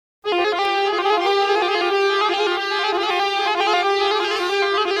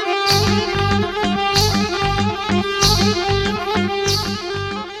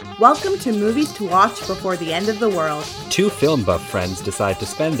Welcome to Movies to Watch Before the End of the World. Two film buff friends decide to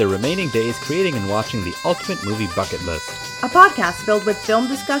spend their remaining days creating and watching the ultimate movie bucket list. A podcast filled with film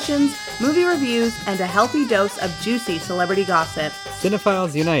discussions, movie reviews, and a healthy dose of juicy celebrity gossip.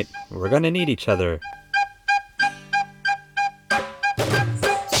 Cinephiles unite. We're gonna need each other.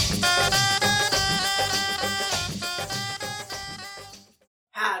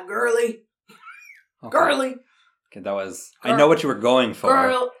 Hi, girly. Okay. Girly. Okay, that was... Girl. I know what you were going for.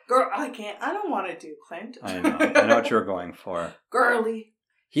 Girl, I can't. I don't want to do Clint. I know what you were going for. Girly.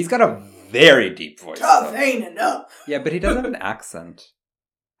 He's got a very deep voice. Tough though. ain't enough. Yeah, but he doesn't have an accent.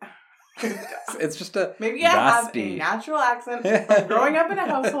 It's just a Maybe I raspy... have a natural accent from growing up in a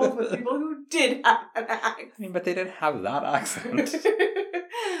household with people who did have an accent. I mean, but they didn't have that accent.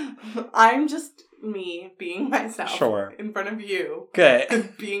 I'm just me being myself. Sure. In front of you. Okay.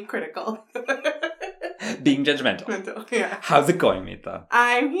 Being critical. Being judgmental. Yeah. How's it going, Mita?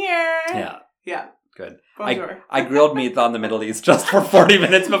 I'm here. Yeah. Yeah. Good. Bonjour. I grilled Mita in the Middle East just for 40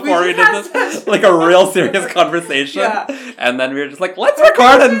 minutes before we did had this, such- like a real serious conversation. Yeah. And then we were just like, let's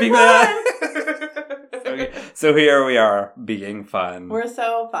record and be So here we are, being fun. We're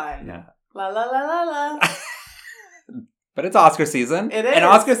so fun. Yeah. La la la la la. But it's Oscar season. It is. And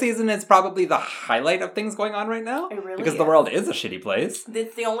Oscar season is probably the highlight of things going on right now. It really because is. the world is a shitty place.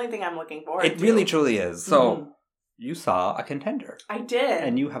 It's the only thing I'm looking forward to. It really truly is. So you saw a contender. I did.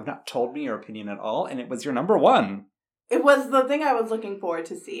 And you have not told me your opinion at all, and it was your number one. It was the thing I was looking forward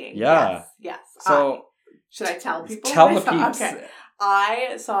to seeing. Yeah. Yes. So should I tell people? tell what the I saw? peeps. Okay.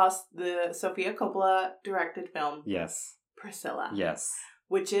 I saw the Sofia Coppola directed film, Yes. Priscilla. Yes.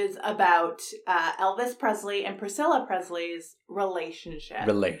 Which is about Elvis Presley and Priscilla Presley's relationship.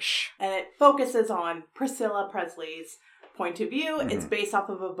 And it focuses on Priscilla Presley's point of view. Mm-hmm. It's based off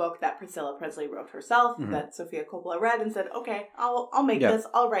of a book that Priscilla Presley wrote herself, that Sofia Coppola read and said, okay, I'll make this,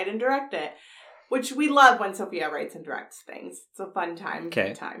 I'll write and direct it. Which we love when Sofia writes and directs things. It's a fun time. Okay.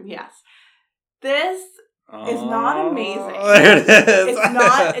 Good time, yes. This is not amazing. There it is.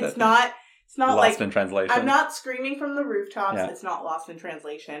 It's not Lost like in translation. I'm not screaming from the rooftops. Yeah. It's not lost in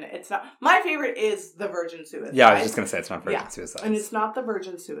translation. It's not. My favorite is the Virgin Suicides. Yeah, I was just gonna say it's not Virgin Suicides, and it's not the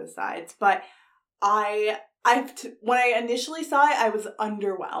Virgin Suicides. But when I initially saw it, I was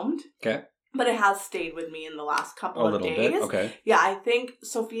underwhelmed. Okay. But it has stayed with me in the last couple of days. Bit? Okay. Yeah, I think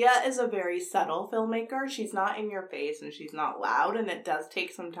Sofia is a very subtle filmmaker. She's not in your face and she's not loud, and it does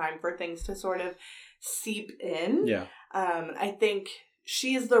take some time for things to sort of seep in. Yeah. I think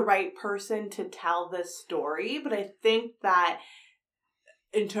she's the right person to tell this story, but I think that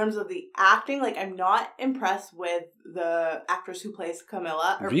in terms of the acting, like, I'm not impressed with the actress who plays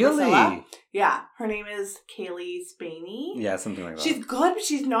Camilla. Or really? Priscilla. Yeah. Her name is Kaylee Spaney. Yeah, something like that. She's good, but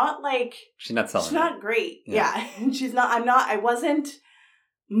she's not, like... She's not selling She's not great. Yeah. And I wasn't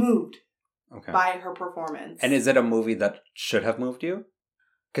moved by her performance. And is it a movie that should have moved you?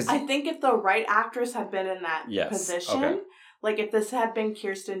 I think if the right actress had been in that position... Like, if this had been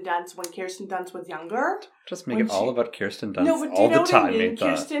Kirsten Dunst when Kirsten Dunst was younger... Just make it all about Kirsten Dunst all the time. No, but do you know what I mean?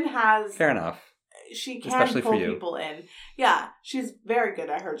 Kirsten has... Fair enough. She can pull people in. Yeah, she's very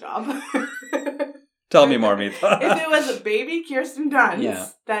good at her job. Tell me more, Mita. If it was baby Kirsten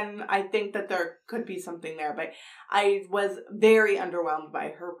Dunst, then I think that there could be something there. But I was very underwhelmed by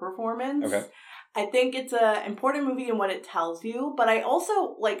her performance. Okay. I think it's an important movie in what it tells you, but I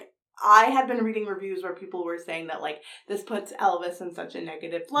also, like... I had been reading reviews where people were saying that, like, this puts Elvis in such a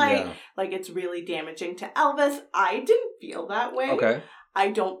negative light. Yeah. Like, it's really damaging to Elvis. I didn't feel that way. Okay. I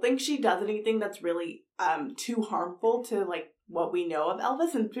don't think she does anything that's really too harmful to, like, what we know of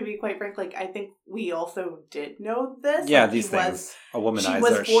Elvis. And to be quite frank, like, I think we also did know this. Yeah, like, these things. A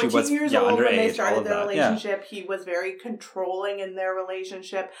womanizer. She was 14 years old when they started their relationship. Yeah. He was very controlling in their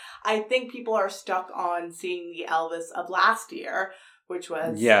relationship. I think people are stuck on seeing the Elvis of last year, which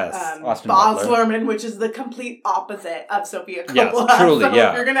was Baz Luhrmann, which is the complete opposite of Sofia Coppola. Yes, truly, so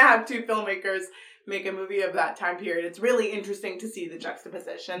if you're going to have two filmmakers make a movie of that time period, it's really interesting to see the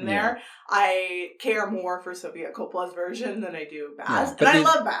juxtaposition there. Yeah. I care more for Sofia Coppola's version than I do Baz. Yeah, and I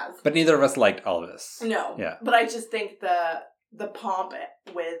love Baz. But neither of us liked Elvis. No. Yeah. But I just think the pomp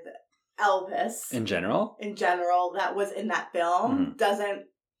with Elvis... In general, that was in that film doesn't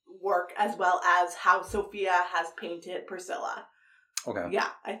work as well as how Sofia has painted Priscilla. Okay. Yeah,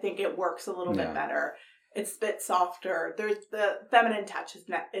 I think it works a little bit better. It's a bit softer. There's the feminine touch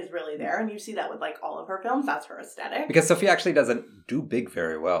is really there, and you see that with, like, all of her films. That's her aesthetic. Because Sofia actually doesn't do big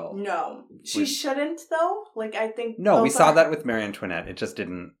very well. No, she shouldn't though. Like, I think we saw that with Marie Antoinette. It just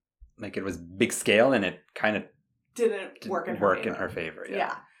didn't, like, it was big scale, and it kind of didn't work in her favor.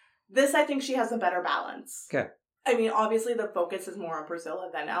 Yeah. This, I think, she has a better balance. Okay. I mean, obviously the focus is more on Priscilla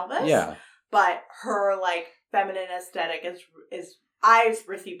than Elvis. Yeah. But her, like, feminine aesthetic is I've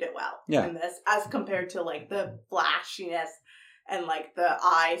received it well in this, as compared to, like, the flashiness and, like, the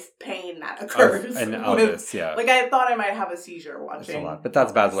eyes pain that occurs. And Elvis, yeah. Like, I thought I might have a seizure watching. It's a lot. But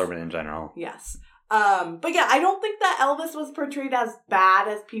that's Baz Luhrmann in general. Yes. But yeah, I don't think that Elvis was portrayed as bad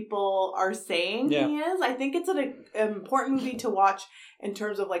as people are saying he is. I think it's an important movie to watch in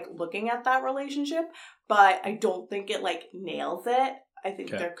terms of, like, looking at that relationship. But I don't think it, like, nails it. I think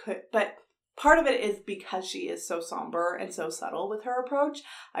there could... But part of it is because she is so somber and so subtle with her approach.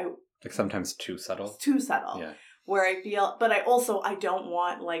 Like, sometimes too subtle. Too subtle. Yeah. Where I feel... But I don't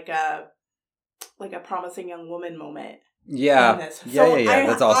want, like a promising young woman moment. Yeah. Yeah.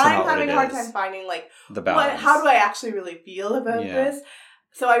 That's also not what it is. I'm having a hard time finding, like, the balance. How do I actually really feel about this?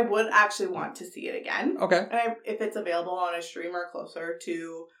 So I would actually want to see it again. Okay. And if it's available on a streamer closer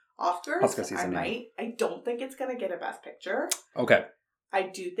to Oscar season, I might. I don't think it's going to get a Best Picture. Okay. I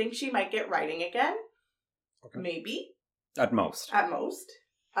do think she might get writing again. Okay. Maybe. At most.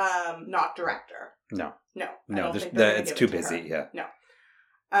 Not director. No. It's too busy. Yeah. No.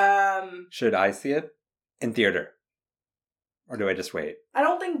 Should I see it in theater? Or do I just wait? I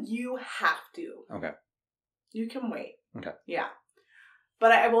don't think you have to. Okay. You can wait. Okay. Yeah.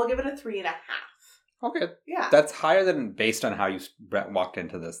 But I will give it a 3.5. Okay. Yeah. That's higher than based on how you walked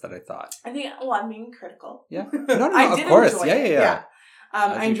into this that I thought. I think, I'm being critical. Yeah. No, of course. Yeah.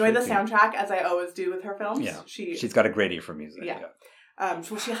 I enjoy the soundtrack, as I always do with her films. Yeah. She's got a great ear for music. Yeah.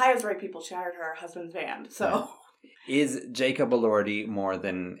 She hires the right people. She hired her husband's band. So. Yeah. Is Jacob Elordi more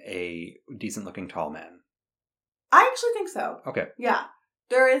than a decent-looking tall man? I actually think so. Okay. Yeah.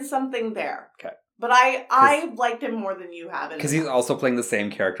 There is something there. Okay. But I liked him more than you have. Because he's also playing the same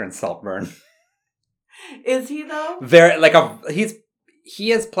character in Saltburn. Is he, though?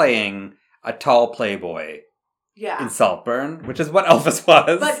 He is playing a tall playboy. Yeah. In Saltburn, which is what Elvis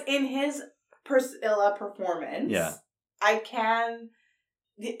was. But in his Priscilla performance,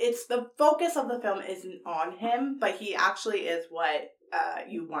 it's the focus of the film isn't on him, but he actually is what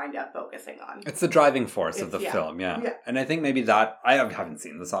you wind up focusing on. It's the driving force of the film, yeah. And I think maybe that, I haven't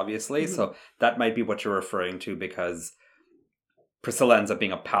seen this, obviously, so that might be what you're referring to, because Priscilla ends up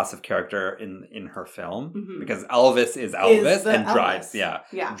being a passive character in her film, because Elvis is Elvis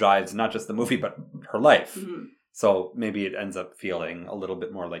and drives not just the movie, but her life. Mm-hmm. So maybe it ends up feeling a little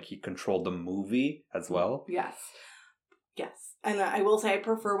bit more like he controlled the movie as well. Yes. And I will say I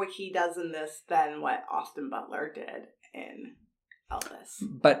prefer what he does in this than what Austin Butler did in Elvis.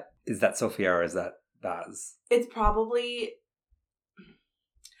 But is that Sophia or is that Baz? It's probably...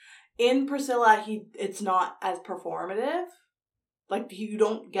 In Priscilla, it's not as performative. Like, you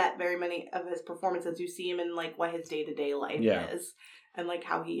don't get very many of his performances. You see him in, like, what his day-to-day life is. And, like,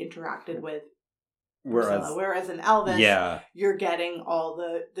 how he interacted with Priscilla. Whereas in Elvis, you're getting all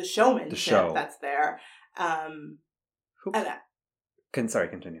the showmanship that's there. Sorry,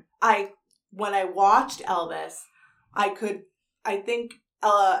 continue. When I watched Elvis, I think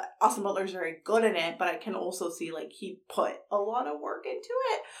Austin Butler's very good in it, but I can also see, like, he put a lot of work into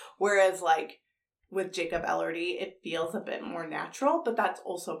it. Whereas, like, with Jacob Elordi, it feels a bit more natural, but that's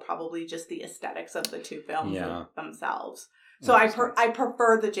also probably just the aesthetics of the two films themselves. So I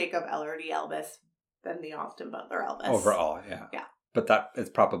prefer the Jacob Elordi Elvis than the Austin Butler Elvis. Overall, yeah. But that is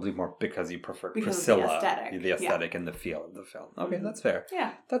probably more because you prefer Priscilla, the aesthetic and the feel of the film. Okay, that's fair.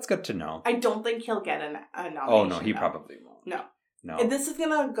 Yeah. That's good to know. I don't think he'll get a nomination. Oh, no, he probably won't. No. And this is going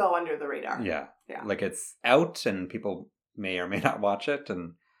to go under the radar. Yeah. Like, it's out and people may or may not watch it,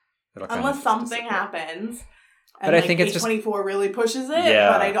 and unless something happens. And, but I think it's just A24 really pushes it,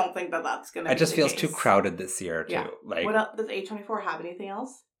 but I don't think that's going to be It just feels too crowded this year, too. Yeah. Like, what else, does A24 have anything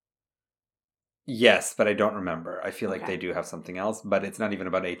else? Yes, but I don't remember. I feel like they do have something else, but it's not even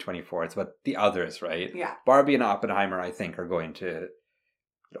about A24. It's about the others, right? Yeah. Barbie and Oppenheimer, I think, are going to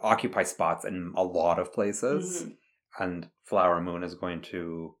occupy spots in a lot of places. Mm-hmm. And Flower Moon is going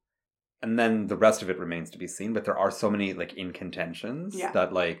to... And then the rest of it remains to be seen. But there are so many, like, in contentions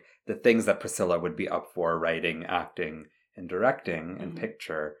that, like, the things that Priscilla would be up for, writing, acting, and directing, and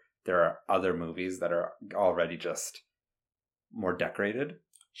picture, there are other movies that are already just more decorated.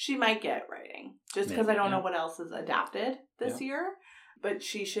 She might get writing, just because I don't know what else is adapted this year. But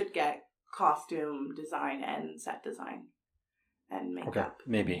she should get costume design and set design and makeup. Okay,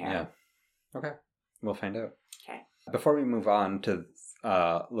 maybe, Okay, we'll find out. Okay. Before we move on to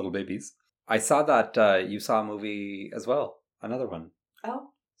Little Babies, I saw that you saw a movie as well. Another one.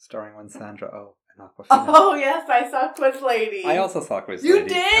 Oh. Starring one Sandra Oh. Aquafina. Oh, yes, I saw Quiz Lady. I also saw Quiz You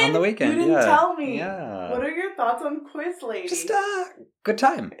Lady. did? On the weekend, You didn't tell me. Yeah. What are your thoughts on Quiz Lady? Just good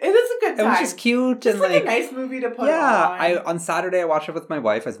time. It is a good time. It was just cute. Just and like a nice movie to put on. On Saturday I watched it with my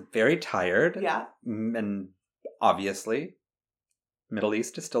wife. I was very tired. Yeah. And obviously, Middle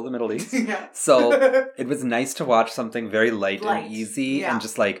East is still the Middle East. Yeah. So it was nice to watch something very light. And easy and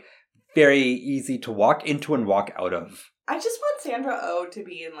just like very easy to walk into and walk out of. I just want Sandra Oh to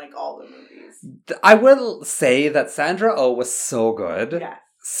be in like all the movies. I will say that Sandra Oh was so good. Yes.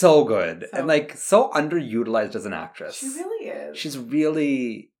 So good. And like so underutilized as an actress. She really is. She's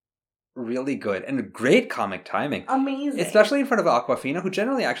really, really good. And great comic timing. Amazing. Especially in front of Awkwafina, who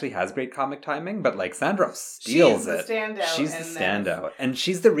generally actually has great comic timing, but like Sandra Oh steals it. She's the standout. She's the standout. And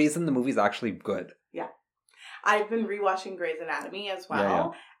she's the reason the movie's actually good. Yeah. I've been rewatching Grey's Anatomy as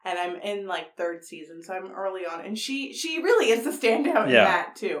well. Yeah. And I'm in like third season, so I'm early on. And she really is the standout in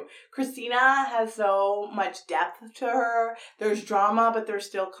that too. Christina has so much depth to her. There's drama, but there's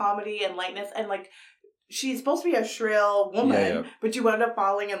still comedy and lightness. And like, she's supposed to be a shrill woman, but you end up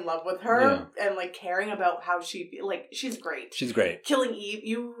falling in love with her and like caring about how she's great. She's great. Killing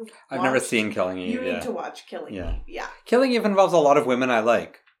Eve, I've never seen Killing Eve. You need to watch Killing Eve. Yeah. Killing Eve involves a lot of women I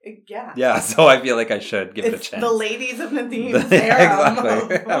like. Yeah. Yeah, so I feel like I should give it a chance. The ladies of Nadeem.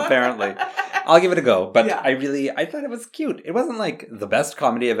 Exactly. Apparently. I'll give it a go. But I thought it was cute. It wasn't like the best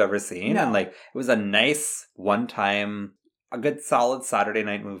comedy I've ever seen. No. And like, it was a nice one-time, a good solid Saturday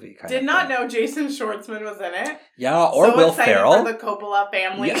night movie. Did not know Jason Schwartzman was in it. Yeah, or so Will Ferrell. For the Coppola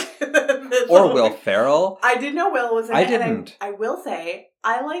family. Yeah. Or Will Ferrell. I did know Will was in it. I didn't. I will say,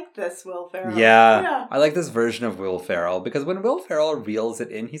 I like this Will Ferrell. Yeah. I like this version of Will Ferrell because when Will Ferrell reels it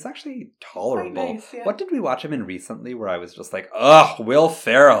in, he's actually tolerable. Nice, yeah. What did we watch him in recently where I was just like, ugh, Will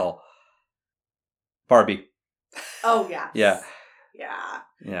Ferrell. Barbie. Oh, yeah. Yeah.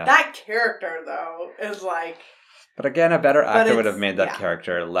 Yeah. That character, though, is like... But again, a better actor would have made that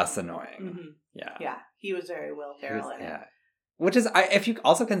character less annoying. Mm-hmm. Yeah. Yeah. He was very Will Ferrell in it. Yeah. Which is, if you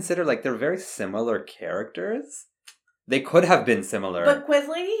also consider, like, they're very similar characters... They could have been similar. But Quiz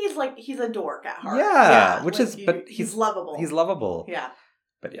Lady, he's a dork at heart. Yeah, which is, but he's lovable. He's lovable. Yeah.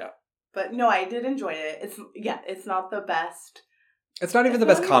 But yeah. But no, I did enjoy it. It's not the best. It's not even the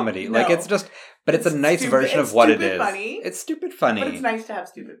best comedy. No. Like, it's just, but it's a nice version of what it is. Funny, it's stupid funny. But it's nice to have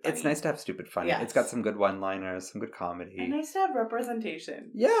stupid funny. It's nice to have stupid funny. Yes. It's got some good one-liners, some good comedy. And nice to have representation.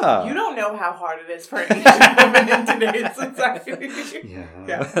 Yeah. You don't know how hard it is for an Asian woman in today's society.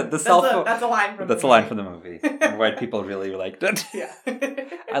 Yeah. That's a line from That's a line from the movie. And white people really liked it. Yeah.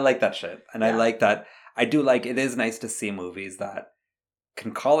 I like that shit. And I like that. I do like, it is nice to see movies that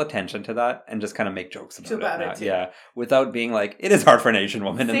can call attention to that and just kind of make jokes about it. Yeah, without being like, it is hard for an Asian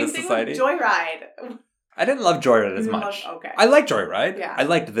woman in this society. Same thing with Joyride. I didn't love Joyride as much. Okay. I like Joyride. Yeah. I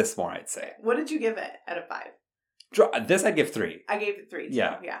liked this more, I'd say. What did you give it out of 5? This I'd give 3. I gave it 3 too.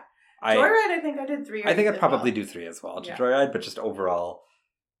 Yeah. Joyride, I think I did 3. I think I'd probably do 3 as well to Joyride, but just overall,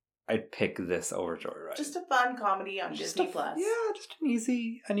 I'd pick this over Joyride. Just a fun comedy on Disney Plus. Yeah, just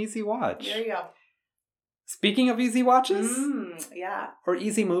an easy watch. There you go. Speaking of easy watches? Yeah. Or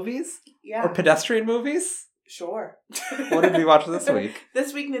easy movies? Yeah. Or pedestrian movies? Sure. What did we watch this week?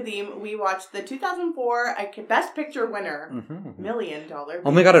 This week, Nadeem, we watched the 2004 Best Picture winner, $1 Million Baby.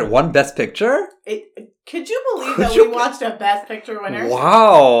 Oh my god, it won Best Picture? Could you believe that we watched a Best Picture winner?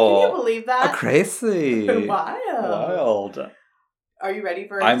 Wow. Can you believe that? Crazy. Wild. Are you ready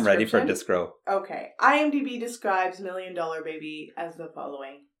for a I'm ready for a discro. Okay. IMDb describes $1 Million Baby as the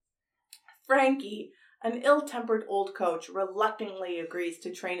following. Frankie, an ill-tempered old coach, reluctantly agrees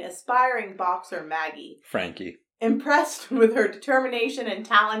to train aspiring boxer Maggie. Frankie. Impressed with her determination and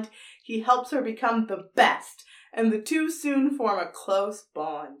talent, he helps her become the best, and the two soon form a close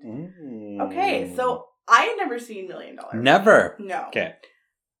bond. Okay, so I had never seen $1 Million. Never? No. Okay.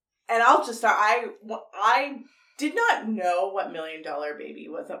 And I'll just start. I did not know what $1 Million Baby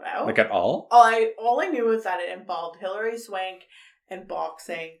was about. Like at all? All I knew was that it involved Hilary Swank and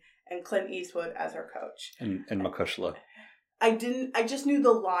boxing, and Clint Eastwood as her coach. And Chuisle. I just knew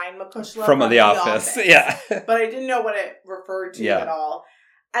the line Chuisle from The Office. Yeah. But I didn't know what it referred to at all.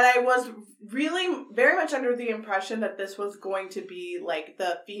 And I was really very much under the impression that this was going to be like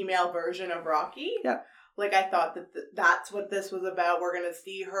the female version of Rocky. Yeah. Like I thought that that's what this was about. We're going to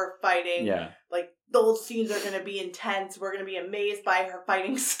see her fighting. Yeah. Like those scenes are going to be intense. We're going to be amazed by her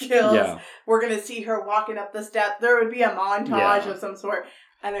fighting skills. Yeah. We're going to see her walking up the steps. There would be a montage of some sort.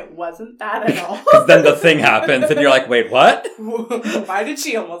 And it wasn't that at all. Because then the thing happens and you're like, wait, what? Why did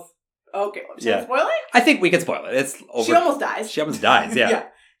she almost... Okay, should I spoil it? I think we can spoil it. It's over. She almost dies. She almost dies, yeah. Yeah.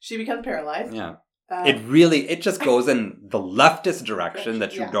 She becomes paralyzed. Yeah. It just goes in the leftist direction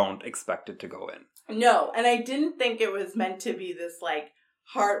that you don't expect it to go in. No, and I didn't think it was meant to be this, like,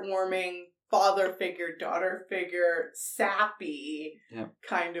 heartwarming father figure, daughter figure, sappy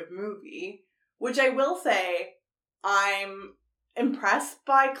kind of movie. Which I will say, I'm impressed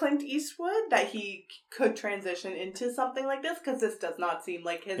by Clint Eastwood that he could transition into something like this, because this does not seem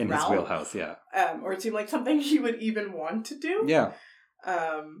like his realm. His wheelhouse, yeah. Or it seemed like something he would even want to do. Yeah.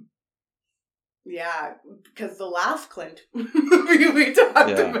 Yeah, because the last Clint movie we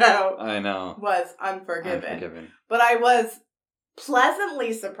talked about I know. was Unforgiven. But I was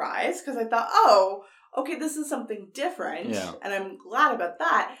pleasantly surprised because I thought, oh, okay, this is something different. Yeah. And I'm glad about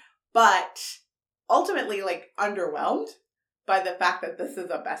that. But ultimately, like, underwhelmed by the fact that this is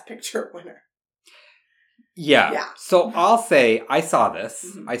a Best Picture winner. Yeah. So I'll say I saw this.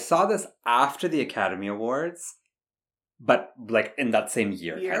 Mm-hmm. I saw this after the Academy Awards. But, like, in that same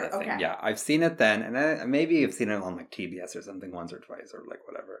year kind of thing. Okay. Yeah, I've seen it then, and maybe I've seen it on, like, TBS or something once or twice or, like,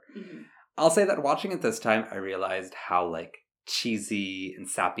 whatever. Mm-hmm. I'll say that watching it this time, I realized how, like, cheesy and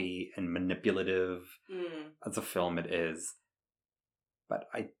sappy and manipulative as a film it is. But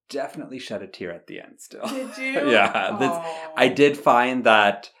I definitely shed a tear at the end still. Did you? Yeah. I did find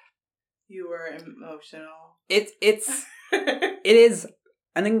that... You were emotional. It is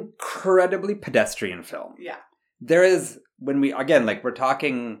an incredibly pedestrian film. Yeah. There is, when we, again, like, we're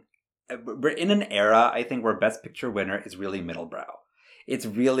in an era, I think, where Best Picture winner is really middlebrow. It's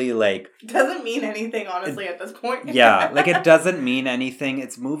really, like... Doesn't mean anything, honestly, at this point. Yeah, like, it doesn't mean anything.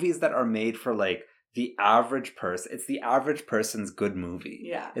 It's movies that are made for, like, the average person. It's the average person's good movie.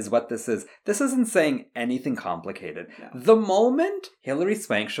 Yeah. Is what this is. This isn't saying anything complicated. No. The moment Hilary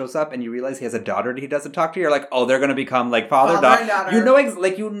Swank shows up and you realize he has a daughter that he doesn't talk to, you're like, oh, they're going to become, like, father and daughter. You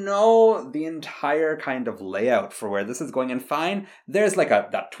know the entire kind of layout for where this is going. And fine, there's, like,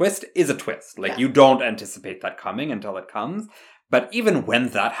 that twist is a twist. Like, you don't anticipate that coming until it comes. But even when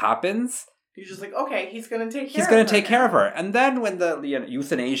that happens... You're just like, okay, he's going to take care of her. He's going to take care of her. And then when the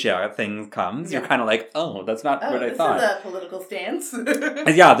euthanasia thing comes, you're kind of like, oh, that's not what I thought. This is a political stance.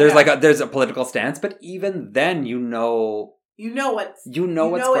 There's a political stance. But even then, you know what's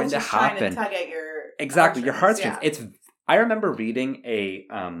going to happen. Trying to tug at your exactly, your heartstrings. Yeah. I remember reading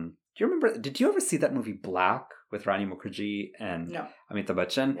did you ever see that movie Black with Rani Mukherjee and Amitabh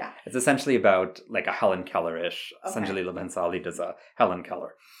Bachchan? Yeah. It's essentially about, like, a Helen Keller-ish. Sanjay Leela Bhansali does a Helen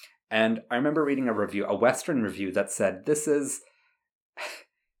Keller. And I remember reading a Western review that said, this is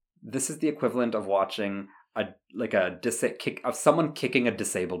the equivalent of watching of someone kicking a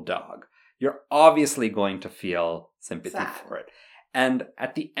disabled dog. You're obviously going to feel sympathy for it. And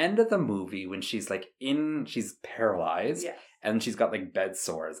at the end of the movie, when she's, like, she's paralyzed and she's got, like, bed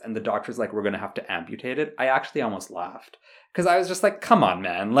sores and the doctor's like, we're going to have to amputate it, I actually almost laughed. Because I was just like, come on,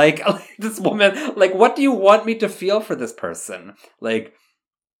 man. Like, this woman, like, what do you want me to feel for this person? Like...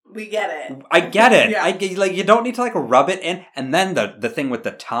 We get it. I get it. Yeah. You don't need to, like, rub it in. And then the thing with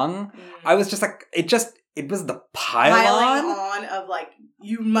the tongue, I was just like, it was the piling on of, like,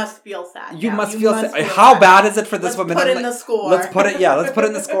 you must feel sad. You must feel sad. How bad is it for this woman? Let's put in the score. Let's put it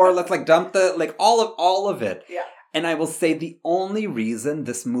in the score. Let's, like, dump all of it. Yeah. And I will say the only reason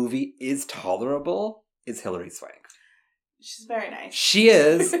this movie is tolerable is Hilary Swank. She's very nice. She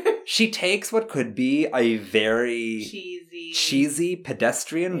is. She takes what could be a very cheesy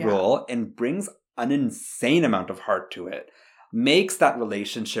pedestrian role and brings an insane amount of heart to it. Makes that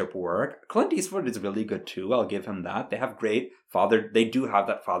relationship work. Clint Eastwood is really good too. I'll give him that. They have they do have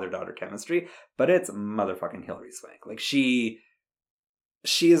that father-daughter chemistry, but it's motherfucking Hilary Swank. Like, she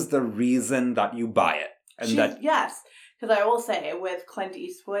is the reason that you buy it. Yes. Because I will say, with Clint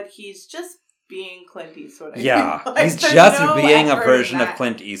Eastwood, he's just being Clint Eastwood. Yeah, he's just being a version of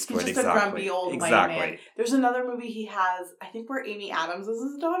Clint Eastwood. He's just a grumpy old white man. There's another movie he has, I think, where Amy Adams is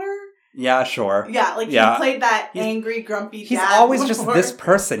his daughter. Yeah, sure. Yeah, like, he played that angry, grumpy dad. He's always just this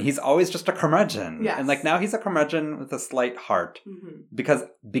person. He's always just a curmudgeon. Yes. And, like, now he's a curmudgeon with a slight heart. Mm-hmm.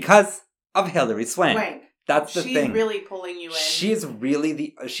 Because of Hilary Swank. That's the thing. She's really pulling you in. She's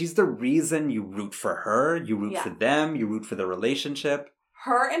the reason you root for her. You root for them. You root for the relationship.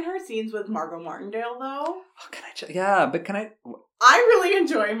 Her and her scenes with Margot Martindale, though. Oh, I really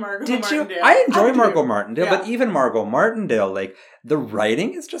enjoy Margot Martindale. Did you? I enjoy Margot Martindale, but even Margot Martindale, like, the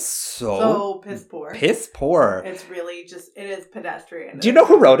writing is just so piss poor. Piss poor. It's really just, it is pedestrian. Do you know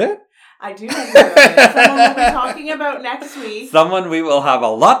who wrote it? I do know who wrote it. Someone we'll be talking about next week. Someone we will have a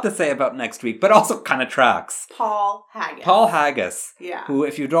lot to say about next week, but also kind of tracks. Paul Haggis. Paul Haggis. Yeah. Who,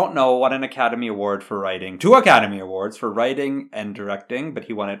 if you don't know, won an Academy Award for writing, 2 Academy Awards for writing and directing, but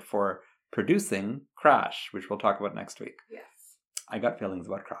he won it for producing Crash, which we'll talk about next week. Yes. I got feelings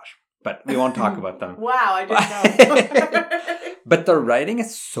about Crash. but we won't talk about them. Wow, I didn't know. But the writing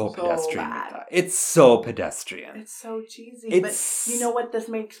is so pedestrian. Bad. It's so pedestrian. It's so cheesy. But you know what this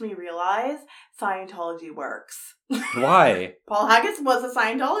makes me realize? Scientology works. Why? Paul Haggis was a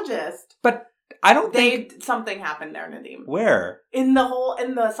Scientologist. But I don't think... Something happened there, Nadeem. Where? In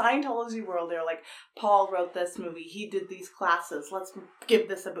the Scientology world, they're like, Paul wrote this movie. He did these classes. Let's give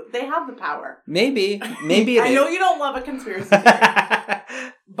this a book. They have the power. Maybe it I know you don't love a conspiracy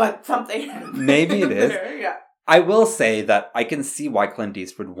theory, but something happened. Maybe it is. There, yeah. I will say that I can see why Clint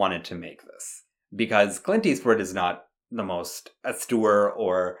Eastwood wanted to make this. Because Clint Eastwood is not the most austere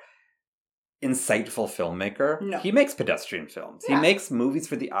or insightful filmmaker. No. He makes pedestrian films. Yeah. He makes movies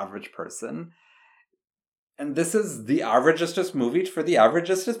for the average person. And this is the averagest movie for the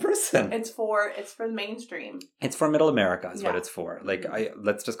averagest person. It's for mainstream. It's for middle America is what it's for. Like,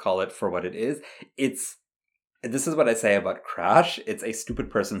 let's just call it for what it is. This is what I say about Crash. It's a stupid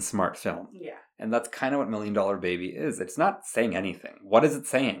person's smart film. Yeah. And that's kind of what $1 Million Baby is. It's not saying anything. What is it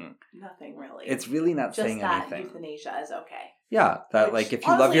saying? Nothing really. It's really not saying anything. Just that euthanasia is okay. Yeah, that like if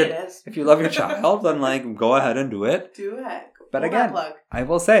you love your child, then like go ahead and do it. Do it. But again, I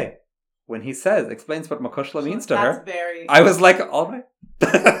will say, when he explains what Makushla means to her, I was like, all right.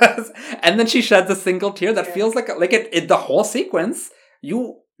 And then she sheds a single tear that feels like it the whole sequence,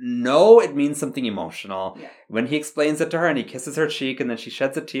 you know it means something emotional. Yeah. When he explains it to her and he kisses her cheek and then she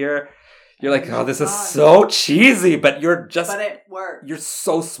sheds a tear, you're like, oh, this is so cheesy, but but it works. You're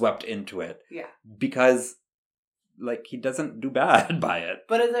so swept into it. Yeah. Because like he doesn't do bad by it.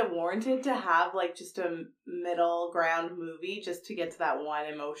 But is it warranted to have like just a middle ground movie just to get to that one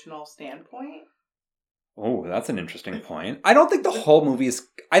emotional standpoint? Oh, that's an interesting point. I don't think the whole movie is.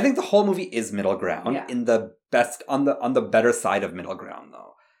 I think the whole movie is middle ground in the best on the better side of middle ground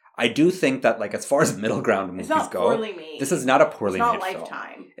though. I do think that like as far as middle ground movies go, this is not a poorly made film. It's not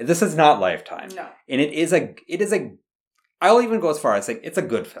Lifetime. This is not Lifetime. No, and it is a. I'll even go as far as saying it's a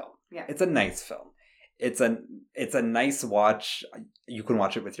good film. Yeah, it's a nice film. It's a nice watch. You can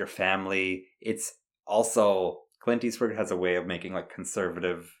watch it with your family. It's also Clint Eastwood has a way of making like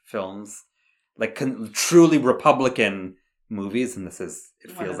conservative films, like truly Republican movies, and it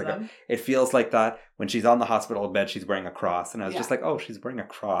feels like that. When she's on the hospital bed, she's wearing a cross, and I was just like, oh, she's wearing a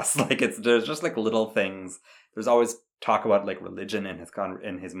cross. Like there's just like little things. There's always talk about like religion in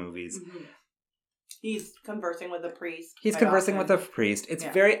his movies. Mm-hmm. He's conversing with a priest. It's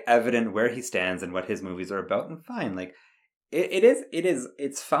very evident where he stands and what his movies are about, and fine. Like,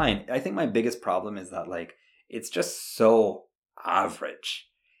 it's fine. I think my biggest problem is that, like, it's just so average.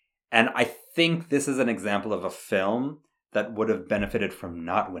 And I think this is an example of a film that would have benefited from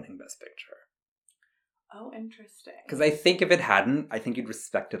not winning Best Picture. Oh, interesting. Because I think if it hadn't, I think you'd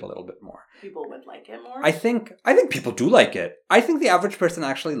respect it a little bit more. People would like it more? I think people do like it. I think the average person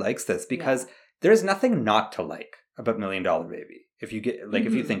actually likes this because... Yeah. There's nothing not to like about $1 Million Baby. If you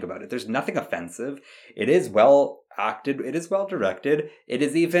if you think about it, there's nothing offensive. It is well acted. It is well directed. It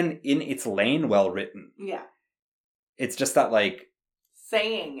is even in its lane well written. Yeah. It's just that like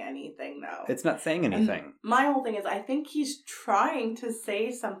saying anything though. It's not saying anything. And my whole thing is I think he's trying to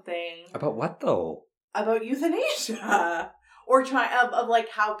say something about what though? About euthanasia or of like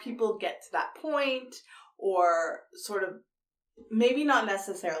how people get to that point or sort of. Maybe not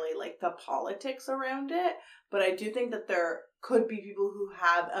necessarily like the politics around it, but I do think that there could be people who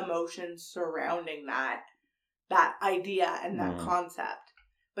have emotions surrounding that idea and that concept.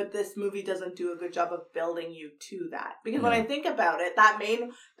 But this movie doesn't do a good job of building you to that. Because when I think about it, that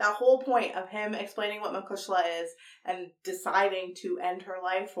whole point of him explaining what Makushla is and deciding to end her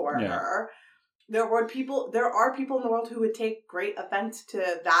life for her, there are people in the world who would take great offense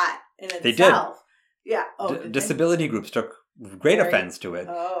to that in itself. They did. Yeah. Oh, disability groups took great offense to it,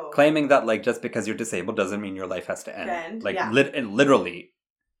 claiming that like just because you're disabled doesn't mean your life has to end. Like literally.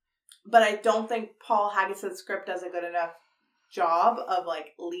 But I don't think Paul Haggis' script does a good enough job of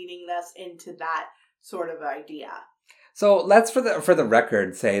like leading us into that sort of idea. So let's for the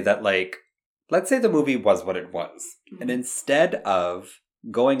record say that like let's say the movie was what it was, and instead of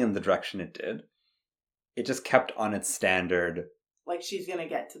going in the direction it did, it just kept on its standard. Like she's going to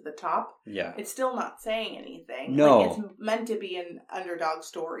get to the top. Yeah. It's still not saying anything. No. Like, it's meant to be an underdog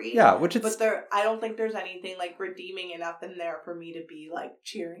story. Yeah, But I don't think there's anything, like, redeeming enough in there for me to be, like,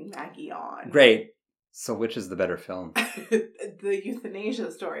 cheering Maggie on. Great. So which is the better film? The euthanasia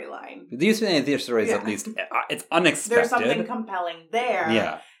storyline. The euthanasia story is at least... It's unexpected. There's something compelling there.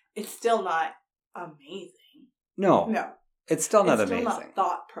 Yeah. It's still not amazing. No. It's still not amazing. It's still not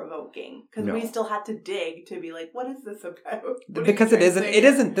thought-provoking. Because we still had to dig to be like, what is this about? Because it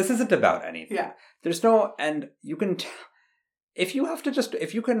isn't, this isn't about anything. Yeah. There's no, and you can tell, if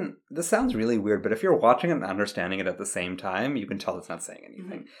you can, this sounds really weird, but if you're watching it and understanding it at the same time, you can tell it's not saying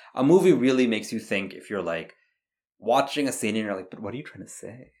anything. Mm-hmm. A movie really makes you think if you're like watching a scene and you're like, but what are you trying to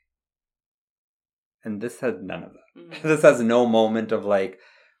say? And this has none of that. Mm-hmm. This has no moment of like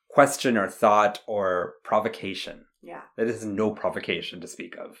question or thought or provocation. Yeah. There is no provocation to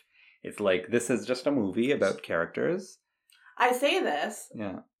speak of. It's like, this is just a movie about characters. I say this.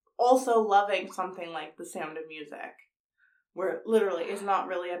 Yeah. Also loving something like The Sound of Music, where literally it's not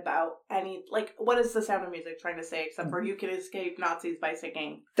really about any, like, what is The Sound of Music trying to say except for you can escape Nazis by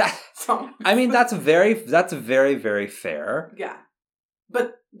singing songs? I mean, that's very, very fair. Yeah.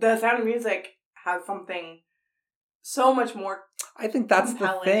 But The Sound of Music has something so much more I think that's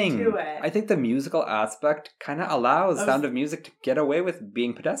the thing. To it. I think the musical aspect kind of allows Sound of Music to get away with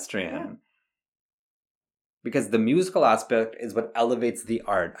being pedestrian. Yeah. Because the musical aspect is what elevates the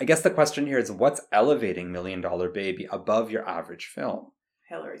art. I guess the question here is, what's elevating $1 Million Baby above your average film?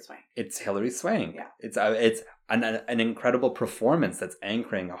 Hilary Swank. It's Hilary Swank. Yeah. It's an incredible performance that's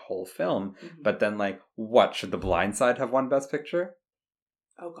anchoring a whole film. Mm-hmm. But then, like, what? Should The Blind Side have won Best Picture?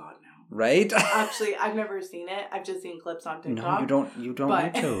 Oh, God, no. Right? Actually, I've never seen it. I've just seen clips on TikTok. No, you don't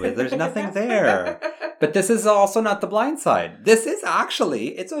need to. There's nothing there. But this is also not The Blind Side. This is actually,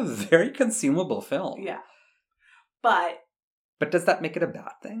 it's a very consumable film. Yeah. But does that make it a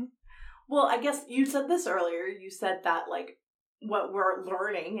bad thing? Well, I guess you said this earlier. You said that, like, what we're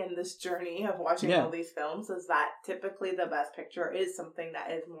learning in this journey of watching all these films is that typically the Best Picture is something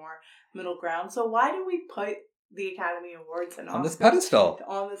that is more middle ground. So why do we put the Academy Awards and on this pedestal?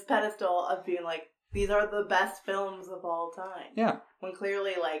 On this pedestal of being like, these are the best films of all time. Yeah. When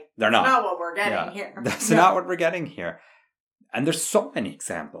clearly, like, they're not what we're getting here. That's not what we're getting here. And there's so many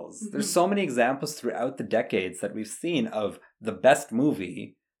examples. Mm-hmm. There's so many examples throughout the decades that we've seen of the best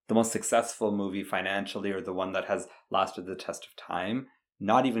movie, the most successful movie financially, or the one that has lasted the test of time,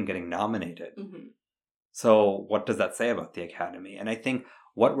 not even getting nominated. Mm-hmm. So what does that say about the Academy? And I think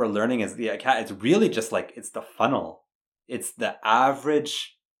what we're learning is it's really just like, it's the funnel. It's the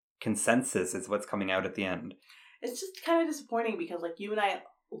average consensus is what's coming out at the end. It's just kind of disappointing because, like, you and I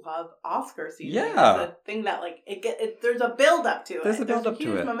love Oscar season. Yeah. It's a thing that, like, there's a build up to it. There's a build up to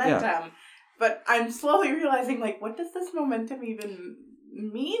it. There's momentum. Yeah. But I'm slowly realizing, like, what does this momentum even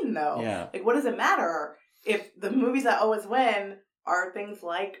mean, though? Yeah. Like, what does it matter if the movies that always win are things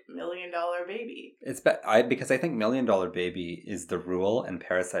like $1 Million Baby? Because I think $1 Million Baby is the rule and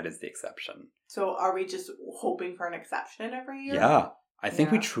Parasite is the exception. So are we just hoping for an exception every year? Yeah. I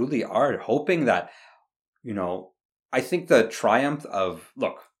think we truly are hoping that, you know, I think the triumph of,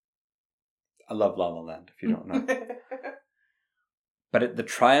 look, I love La La Land, if you don't know. But the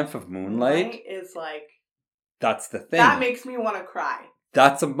triumph of Moonlight is like... That's the thing. That makes me want to cry.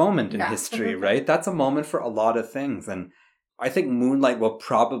 That's a moment in history, right? That's a moment for a lot of things. And I think Moonlight will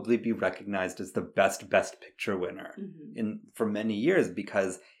probably be recognized as the best picture winner for many years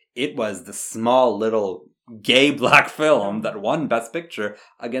because it was the small little gay black film that won Best Picture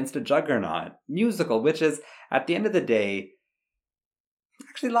against a juggernaut musical, which is, at the end of the day,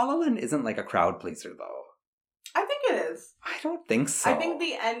 actually La La Land isn't like a crowd pleaser, though. I think it is. I don't think so. I think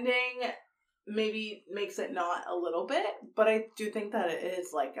the ending maybe makes it not a little bit, but I do think that it is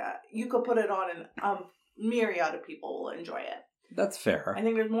like you could put it on and myriad of people will enjoy it. That's fair. I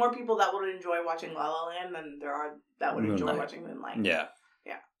think there's more people that would enjoy watching La La Land than there are that would enjoy watching Moonlight. Yeah.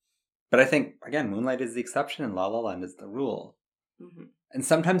 But I think, again, Moonlight is the exception and La La Land is the rule. Mm-hmm. And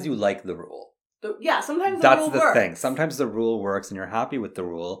sometimes you like the rule. Sometimes that's the rule thing. Sometimes the rule works and you're happy with the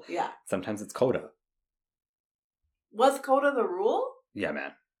rule. Yeah. Sometimes it's Coda. Was Coda the rule? Yeah,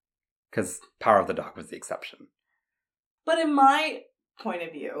 man. Because Power of the Dog was the exception. But in my point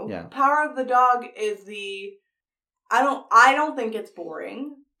of view, Power of the Dog is the... I don't think it's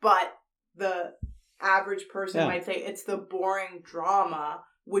boring, but the average person might say it's the boring drama,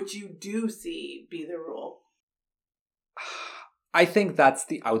 which you do see be the rule. I think that's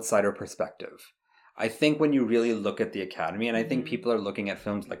the outsider perspective. I think when you really look at the Academy, and I think people are looking at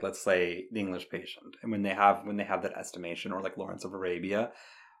films like, let's say, The English Patient, and when they have that estimation, or like Lawrence of Arabia,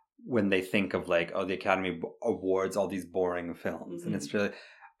 when they think of like, oh, the Academy awards all these boring films, and it's really,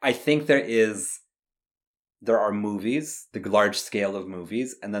 I think there are movies, the large scale of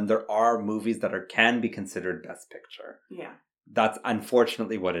movies, and then there are movies that can be considered Best Picture. Yeah. That's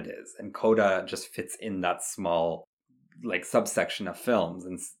unfortunately what it is. And Coda just fits in that small like subsection of films.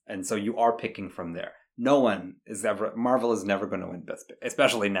 And so you are picking from there. Marvel is never going to win Best Picture,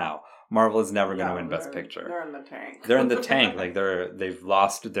 especially now. Marvel is never going to win Best Picture. They're in the tank. They're in the tank. Like they've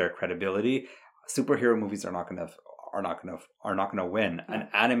lost their credibility. Superhero movies are not going to win. An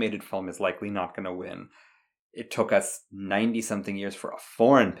animated film is likely not going to win. it took us 90-something years for a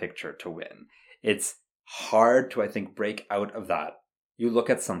foreign picture to win. It's hard to, I think, break out of that. You look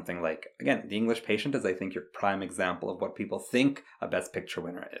at something like, again, The English Patient is, I think, your prime example of what people think a Best Picture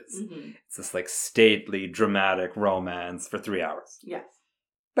winner is. Mm-hmm. It's this like stately, dramatic romance for 3 hours. Yes.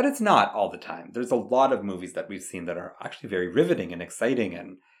 But it's not all the time. There's a lot of movies that we've seen that are actually very riveting and exciting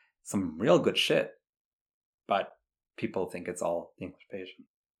and some real good shit. But people think it's all The English Patient.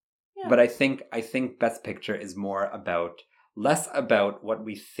 Yeah. But I think Best Picture is less about what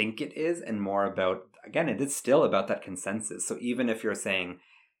we think it is and more about, again, it is still about that consensus. So even if you're saying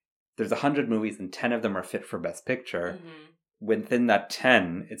there's 100 movies and 10 of them are fit for Best Picture, within that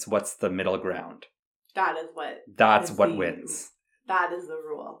 10, it's what's the middle ground. That's what wins. That is the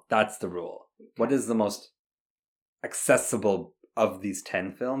rule. That's the rule. Okay. What is the most accessible of these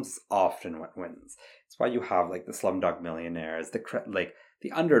 10 films is often what wins. It's why you have like the Slumdog Millionaires,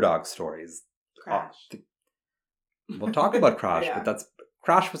 the underdog stories. Crash. We'll talk about Crash, but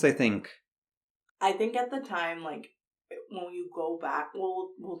Crash was, I think at the time, like, when you go back, we'll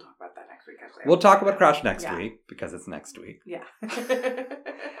talk about that next week. Actually, we'll talk about Crash next week because it's next week. Yeah.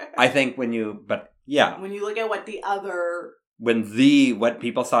 I think when you look at what the other what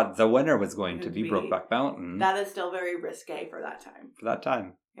people thought the winner was going to be Brokeback Mountain, that is still very risque for that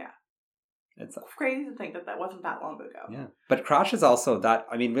time. Yeah. It's crazy to think that wasn't that long ago. Yeah, but Crash is also that.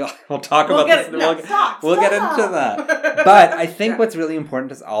 I mean, we'll talk about this. We'll get into that. But I think what's really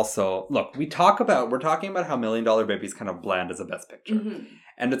important is also, look, we're talking about how $1 Million Baby is kind of bland as a Best Picture,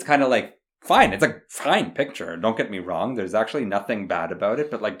 and it's kind of like fine. It's a fine picture. Don't get me wrong. There's actually nothing bad about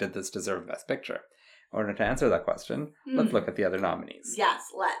it. But like, did this deserve Best Picture? In order to answer that question, let's look at the other nominees. Yes,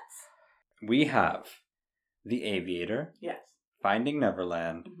 let's. We have The Aviator. Yes. Finding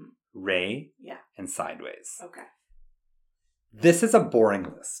Neverland. Ray, and Sideways. Okay. This is a boring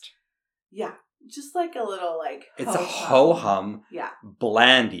list. Yeah, just like a little like it's a ho-hum,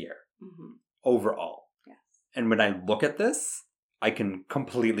 bland year overall. Yes. And when I look at this, I can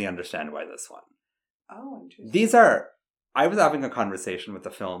completely understand why this won. Oh, interesting. I was having a conversation with a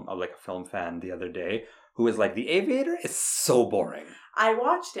film fan the other day who was like, The Aviator is so boring. I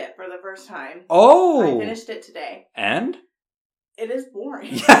watched it for the first time. Oh! I finished it today. And? It is boring.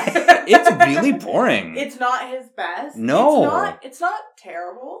 Yeah, it's really boring. It's not his best. No. It's not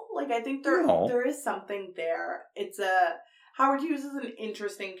terrible. Like, I think there is something there. Howard Hughes is an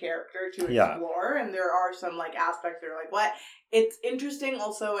interesting character to explore, and there are some like aspects that are like, what? It's interesting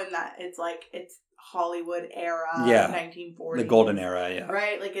also in that it's Hollywood era, 1940s. The golden era,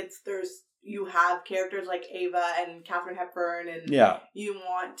 Right? Like, you have characters like Ava and Katharine Hepburn, and you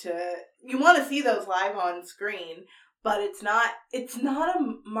want to see those live on screen. But it's not a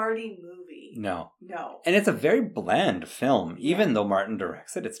Marty movie. No. And it's a very bland film. Even though Martin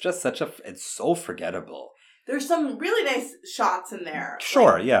directs it, it's just it's so forgettable. There's some really nice shots in there.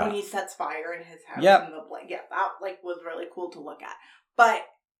 Sure, when he sets fire in his house. Yep. And that was really cool to look at. But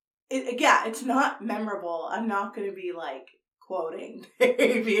it's not memorable. I'm not going to be quoting The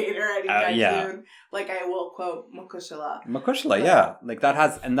Aviator anytime soon. Like I will quote Makushla. Like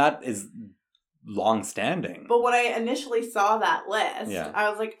that is long-standing. But when I initially saw that list, I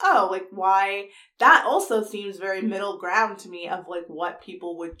was like, oh, why? That also seems very middle ground to me of what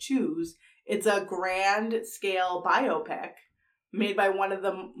people would choose. It's a grand scale biopic made by one of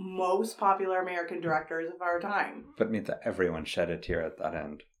the most popular American directors of our time. But Mita, everyone shed a tear at that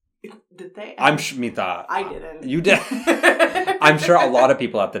end. Did they? Mita. I didn't. You did. I'm sure a lot of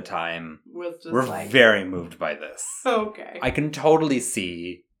people at the time were very moved by this. Okay. I can totally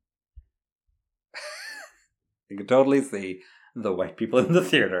see the white people in the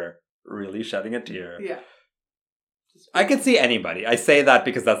theater really shedding a tear. Yeah. I can see anybody. I say that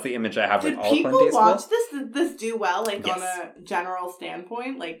because that's the image I have with all Clint Eastwood. Did people watch this? Did this do well, on a general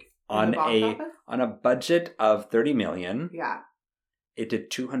standpoint? On a budget of $30 million. Yeah. It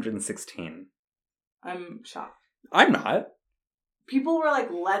did 216. I'm shocked. I'm not. People were like,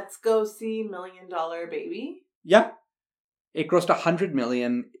 let's go see $1 Million Baby. Yeah. It grossed $100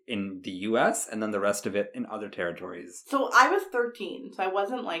 million in the US and then the rest of it in other territories. So I was 13, so I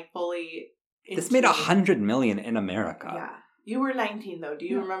wasn't fully. This made $100 million in America. Yeah, you were 19 though. Do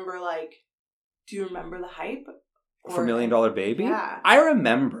you remember Do you remember the hype for $1 Million Baby? Yeah, I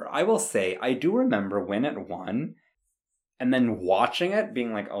remember. I will say I do remember when it won, and then watching it,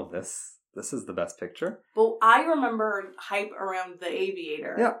 being like, "Oh, this is the best picture." But I remember hype around The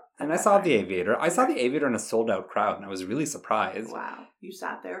Aviator. Yeah, and I saw The Aviator. I saw The Aviator in a sold-out crowd, and I was really surprised. Wow. You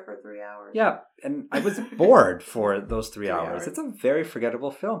sat there for 3 hours? Yeah, and I was bored for those 3 hours. It's a very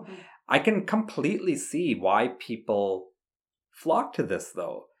forgettable film. Mm-hmm. I can completely see why people flock to this,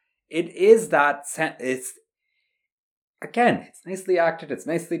 though. It is that... again, it's nicely acted, it's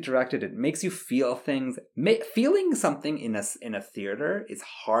nicely directed, it makes you feel things. Feeling something in a theater is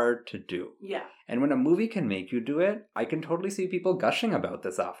hard to do. Yeah. And when a movie can make you do it, I can totally see people gushing about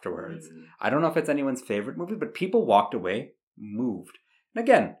this afterwards. I don't know if it's anyone's favorite movie, but people walked away moved. And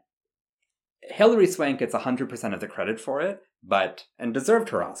again, Hilary Swank gets 100% of the credit for it, and deserved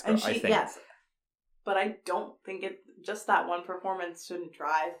her Oscar, I think. Yes. But I don't think just that one performance shouldn't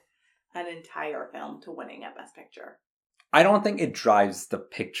drive an entire film to winning at Best Picture. I don't think it drives the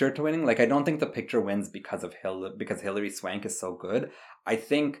picture to winning. Like, I don't think the picture wins because Hilary Swank is so good. I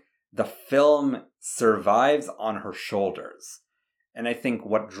think the film survives on her shoulders. And I think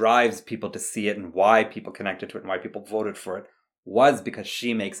what drives people to see it and why people connected to it and why people voted for it was because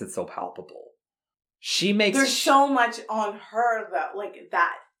she makes it so palpable. There's so much on her that, like,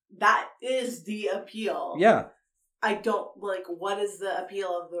 that is the appeal. Yeah. I don't, like, what is the appeal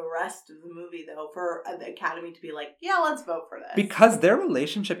of the rest of the movie, though, for the Academy to be like, yeah, let's vote for this? Because their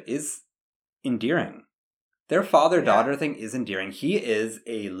relationship is endearing. Their father-daughter thing is endearing. He is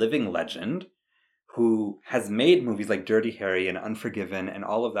a living legend who has made movies like Dirty Harry and Unforgiven and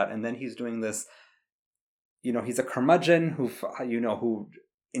all of that, and then he's doing this, he's a curmudgeon who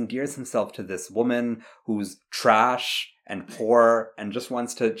endears himself to this woman who's trash and poor and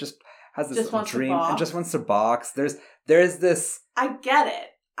has this dream and just wants to box. There's this... I get it.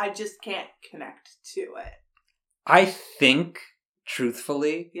 I just can't connect to it. I think,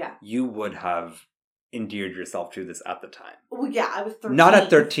 truthfully, yeah, you would have endeared yourself to this at the time. Well, yeah, I was 13. Not at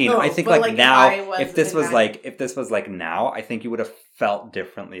 13. I think like now, if this was like now, I think you would have felt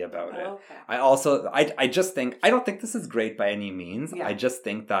differently about it. Okay. I just think, I don't think this is great by any means. Yeah. I just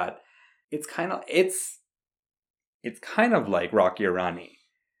think that it's kind of like Rocky or Rani.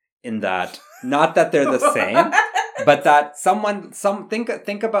 In that, not that they're the same, but that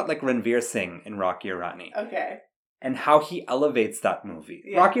think about like Ranveer Singh in Rocky or Rani. Okay. And how he elevates that movie.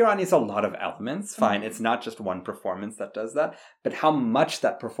 Yeah. Rocky or Rani is a lot of elements, fine. Mm-hmm. It's not just one performance that does that, but how much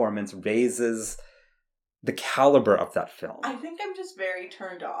that performance raises the caliber of that film. I think I'm just very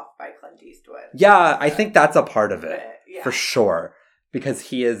turned off by Clint Eastwood. Yeah, I think that's a part of it, for sure. Because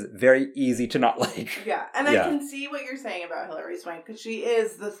he is very easy to not like. Yeah, and I can see what you're saying about Hilary Swank, because she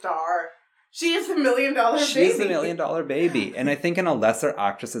is the star. She is the $1 million baby. She's the $1 million baby. And I think in a lesser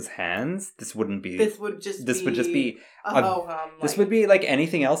actress's hands, this would just be this would be like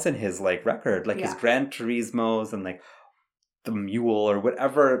anything else in his like record. Like his Gran Turismos and like the Mule or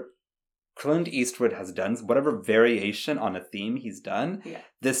whatever Clint Eastwood has done, whatever variation on a theme he's done,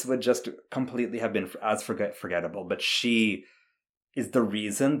 this would just completely have been as forgettable. But she is the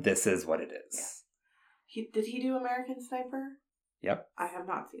reason this is what it is. Yeah. Did he do American Sniper? Yep. I have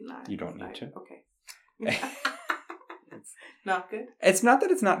not seen that. You don't need to. Okay. It's not good? It's not that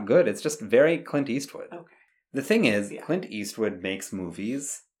it's not good. It's just very Clint Eastwood. Okay. The thing is, Clint Eastwood makes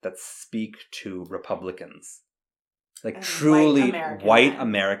movies that speak to Republicans. Like and truly white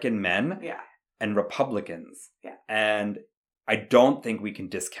American men and Republicans. Yeah. And I don't think we can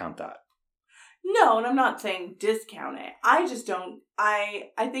discount that. No, and I'm not saying discount it. I just don't.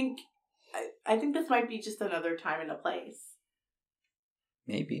 I think this might be just another time and a place.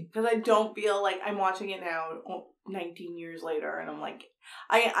 Maybe. Because I don't feel like I'm watching it now 19 years later and I'm like,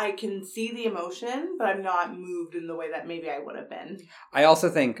 I can see the emotion, but I'm not moved in the way that maybe I would have been. I also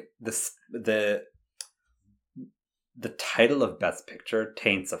think the title of Best Picture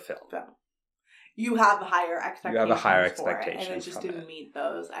taints a film. You have higher expectations. You have a higher expectation. And it just didn't meet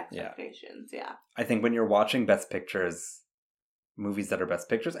those expectations. Yeah. I think when you're watching Best Pictures, movies that are Best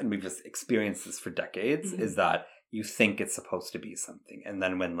Pictures, and we've just experienced this for decades, is that you think it's supposed to be something. And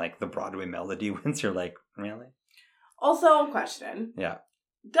then when like the Broadway Melody wins, you're like, really? Also a question. Yeah.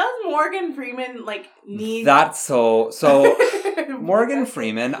 Does Morgan Freeman like need... That's so Morgan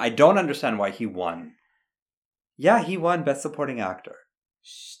Freeman, I don't understand why he won. Yeah, he won Best Supporting Actor.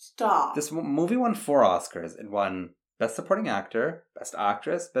 Stop. This movie won 4 Oscars. It won Best Supporting Actor, Best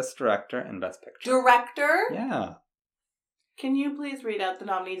Actress, Best Director, and Best Picture. Director? Yeah. Can you please read out the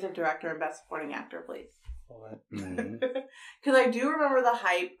nominees of Director and Best Supporting Actor, please? What? Because I do remember the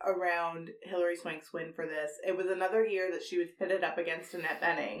hype around Hilary Swank's win for this. It was another year that she was pitted up against Annette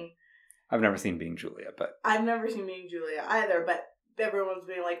Bening. I've never seen Being Julia, but... I've never seen Being Julia either, but everyone's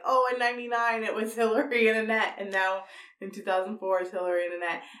being like, oh, in 99 it was Hilary and Annette, and now in 2004 it's Hilary and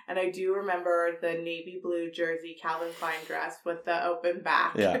Annette. And I do remember the navy blue jersey Calvin Klein dress with the open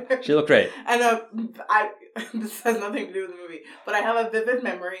back. Yeah, she looked great. And this has nothing to do with the movie, but I have a vivid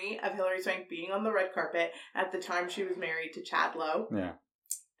memory of Hilary Swank being on the red carpet at the time she was married to Chad Lowe. Yeah.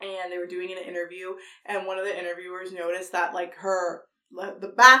 And they were doing an interview, and one of the interviewers noticed that like her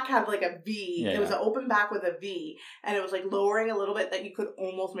the back had like a V. Yeah, it was an open back with a V, and it was like lowering a little bit that you could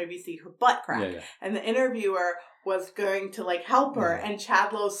almost maybe see her butt crack. Yeah. And the interviewer was going to like help her, and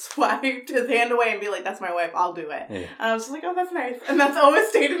Chadlow swiped his hand away and be like, "That's my wife, I'll do it." And I was just like, "Oh, that's nice," and that's always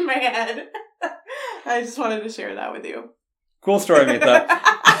stayed in my head. I just wanted to share that with you. Cool story, Mita.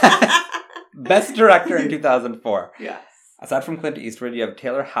 Best director in 2004. Yes. Aside from Clint Eastwood, you have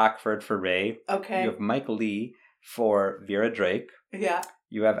Taylor Hackford for Ray. Okay. You have Mike Leigh for Vera Drake. Yeah.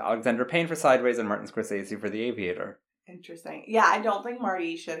 You have Alexander Payne for Sideways and Martin Scorsese for The Aviator. Interesting. Yeah, I don't think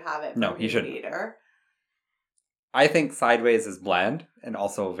Marty should have it for No, he The shouldn't. Aviator. I think Sideways is bland and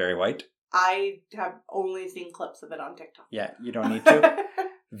also very white. I have only seen clips of it on TikTok. Yeah, you don't need to.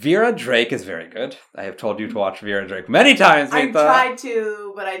 Vera Drake is very good. I have told you to watch Vera Drake many times, Mita. I tried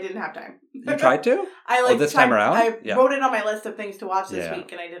to, but I didn't have time. You tried to? This time around? I wrote it on my list of things to watch this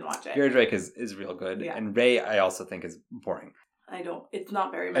week, and I didn't watch it. Vera Drake is real good. Yeah. And Ray, I also think, is boring. It's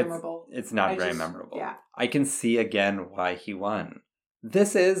not very memorable. It's not very memorable. Yeah. I can see again why he won.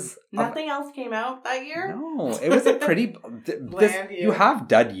 This is... Nothing else came out that year? No, it was a pretty... Bland year. You have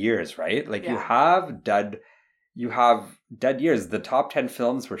dud years, right? Like, you have dud years. The top 10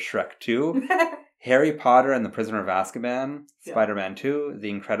 films were Shrek 2, Harry Potter and the Prisoner of Azkaban, Spider-Man 2,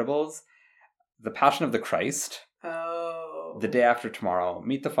 The Incredibles, The Passion of the Christ, The Day After Tomorrow,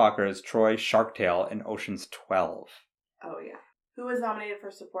 Meet the Fockers, Troy, Shark Tale, and Ocean's 12. Oh, yeah. Who was nominated for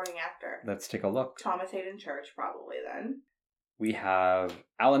supporting actor? Let's take a look. Thomas Hayden Church, probably then. We have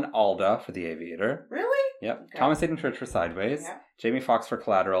Alan Alda for The Aviator. Really? Yep. Okay. Thomas Hayden Church for Sideways. Yep. Jamie Foxx for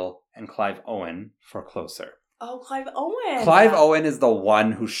Collateral. And Clive Owen for Closer. Oh, Clive Owen. Clive Owen is the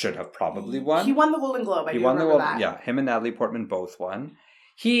one who should have probably won. He won the Golden Globe. I remember that. Yeah, him and Natalie Portman both won.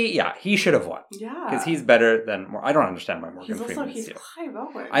 He should have won. Yeah. Because he's better than... I don't understand why Morgan Freeman is here. He's Clive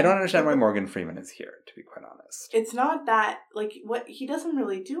Owen. I don't understand why Morgan Freeman is here, to be quite honest. It's not that... Like, what... He doesn't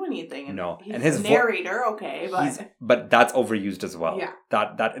really do anything. No. He's and his a narrator, okay, but... But that's overused as well. Yeah.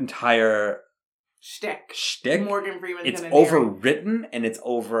 That entire... Shtick. Morgan Freeman's it's overwritten and it's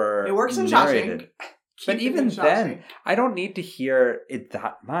over... It works in narrated. But even then, I don't need to hear it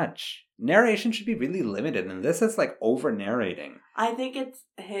that much. Narration should be really limited, and this is like over narrating. I think it's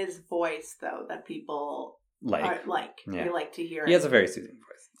his voice, though, that people like. Yeah. They like to hear. He has a very soothing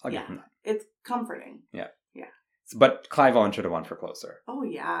voice. I'll give him that. It's comforting. Yeah. Yeah. But Clive Owen should have won for Closer. Oh,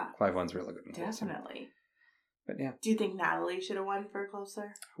 yeah. Clive Owen's really good in Closer. Definitely. But yeah. Do you think Natalie should have won for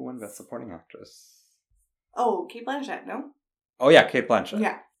Closer? Who won Best Supporting Actress? Oh, Cate Blanchett, no? Oh, yeah, Cate Blanchett.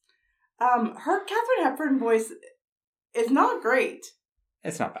 Yeah. Her Katharine Hepburn voice is not great.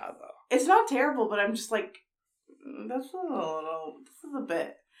 It's not bad, though. It's not terrible, but I'm just like, this is a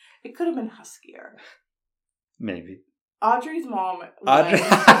bit, it could have been huskier. Maybe. Audrey's mom.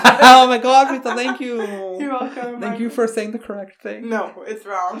 Oh my God, Rita, thank you. You're welcome. Thank you for saying the correct thing. No, it's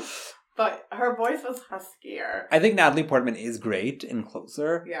wrong. But her voice was huskier. I think Natalie Portman is great in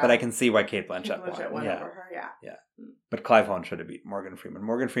Closer, but I can see why Cate Blanchett won over her, yeah. But Clive Owen should have beat Morgan Freeman.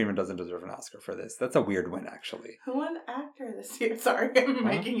 Morgan Freeman doesn't deserve an Oscar for this. That's a weird win, actually. Who won actor this year? Sorry, I'm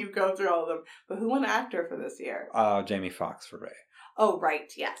making you go through all of them. But who won actor for this year? Jamie Foxx for Ray. Oh,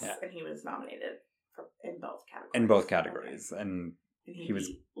 right, yes. Yeah. And he was nominated in both categories. In both categories. Okay. And he was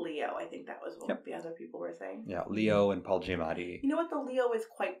Leo, I think that was what the other people were saying. Yeah, Leo and Paul Giamatti. You know what? The Leo is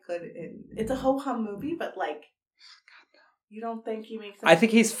quite good in. It's a ho-hum movie, but like, you don't think he makes sense? I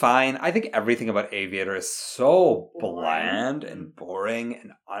think he's fine. I think everything about Aviator is so bland and boring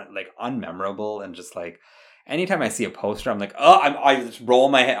and unmemorable, and just like anytime I see a poster, I'm like, I just roll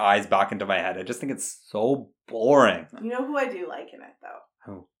my eyes back into my head. I just think it's so boring. You know who I do like in it though?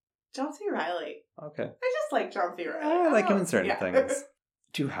 Who? John C. Reilly. Okay. I just like John C. Reilly. I like him in certain things.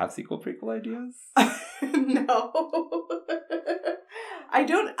 Do you have sequel prequel ideas? No. I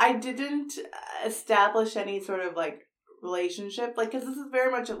didn't establish any sort of like relationship, like, because this is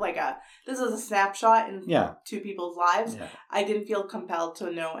very much of like this is a snapshot in two people's lives. Yeah. I didn't feel compelled to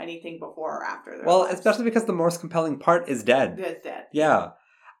know anything before or after their lives. Especially because the most compelling part is dead. It's dead. Yeah.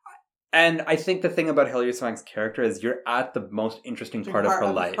 And I think the thing about Hilary Swank's character is you're at the most interesting part of her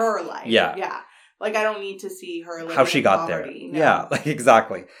life. Yeah. Yeah. Like, I don't need to see her how she got there. No. Yeah, like,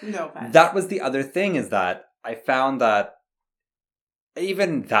 exactly. No offense. That was the other thing, is that I found that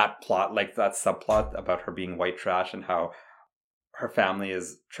even that plot, like that subplot about her being white trash and how her family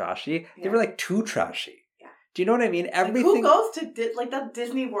is trashy, they were like too trashy. Do you know what I mean? Everything. Like, who goes to that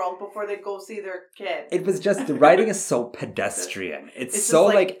Disney World before they go see their kid? It was just, the writing is so pedestrian. It's so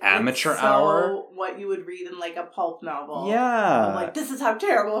like amateur hour. What you would read in like a pulp novel. Yeah. I'm like, this is how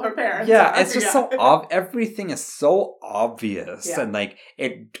terrible her parents are. Yeah, it's just so everything is so obvious, and like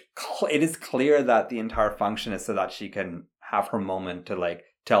it is clear that the entire function is so that she can have her moment to like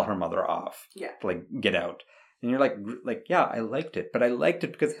tell her mother off. Yeah. To like get out. And you're like, yeah, I liked it. But I liked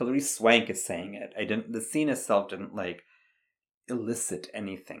it because Hilary Swank is saying it. The scene itself didn't like elicit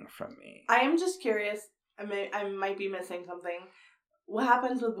anything from me. I am just curious. I might be missing something. What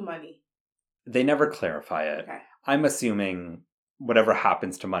happens with the money? They never clarify it. Okay. I'm assuming whatever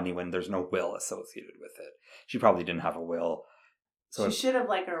happens to money when there's no will associated with it. She probably didn't have a will. So she should have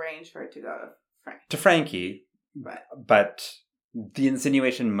like arranged for it to go to Frank. To Frankie. But the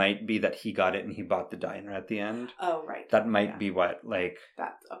insinuation might be that he got it and he bought the diner at the end. Oh, right. That might be what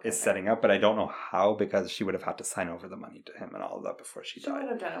is setting up, but I don't know how, because she would have had to sign over the money to him and all of that before she died. She would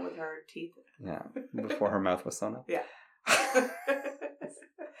have done it with her teeth. Yeah, before her mouth was sewn up. Yeah.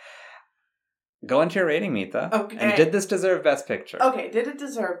 Go into your rating, Mita. Okay. And did this deserve Best Picture? Okay, did it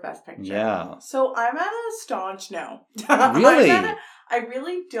deserve Best Picture? Yeah. So I'm at a staunch no. Really? I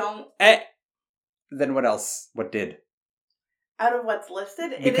really don't. Then what else? What did? Out of what's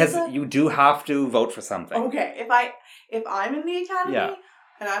listed? Because you do have to vote for something. Okay, if I'm in the Academy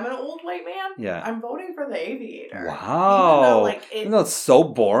and I'm an old white man, I'm voting for The Aviator. Wow. Even though it's so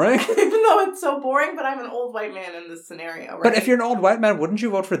boring? Even though it's so boring, but I'm an old white man in this scenario, right? But if you're an old white man, wouldn't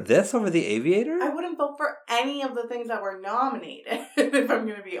you vote for this over The Aviator? I wouldn't vote for any of the things that were nominated, if I'm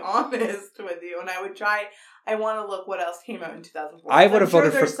going to be honest with you. And I want to look what else came out in 2004. I would have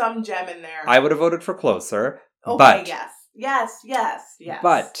voted for... there's some gem in there. I would have voted for Closer. Okay, but... Yes.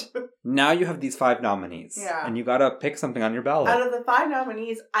 But now you have these 5 nominees. Yeah. And you gotta pick something on your ballot. Out of the 5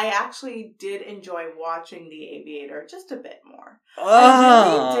 nominees, I actually did enjoy watching The Aviator just a bit more. I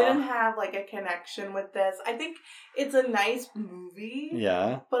really didn't have like a connection with this. I think it's a nice movie.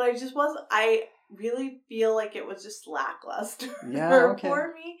 Yeah. But I really feel like it was just lackluster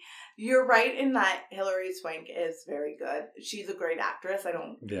for me. You're right in that Hilary Swank is very good. She's a great actress.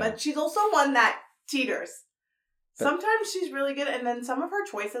 But she's also one that teeters. Sometimes she's really good, and then some of her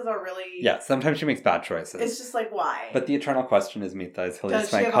choices are really... Yeah, sometimes she makes bad choices. It's just like, why? But the eternal question is, Mita, is Hilary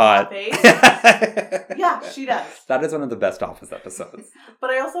Swank hot? Yeah, she does. That is one of the best Office episodes.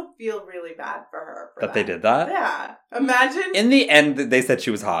 But I also feel really bad for her for that. They did that? Yeah. Imagine... In the end, they said she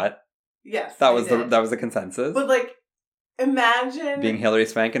was hot. Yes, that was the consensus. But like, imagine... being Hilary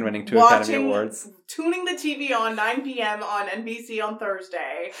Swank and winning 2 Academy Awards. Tuning the TV on 9 p.m. on NBC on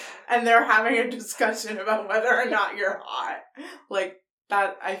Thursday, and they're having a discussion about whether or not you're hot. Like,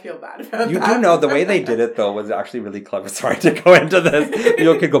 that, I feel bad about that. You do know, the way they did it, though, was actually really clever. Sorry to go into this.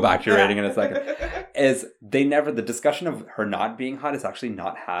 You could go back to your rating in a second. The discussion of her not being hot is actually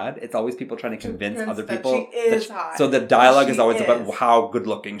not had. It's always people trying to convince other people that she is hot. So the dialogue is always about how good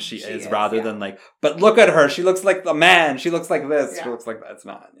looking she is rather than like, but look at her, she looks like the man, she looks like this, she looks like that. It's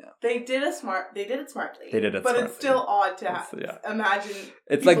not, They did it smartly. But smartly. It's still odd to imagine.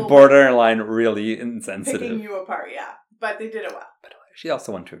 It's like borderline really insensitive. Picking you apart, but they did it well. She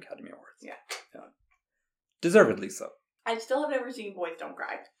also won 2 Academy Awards. Yeah. Deservedly so. I still have never seen Boys Don't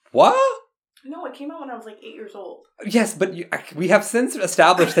Cry. What? No, it came out when I was like 8 years old. Yes, but we have since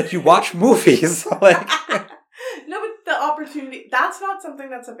established that you watch movies. No, but the opportunity, that's not something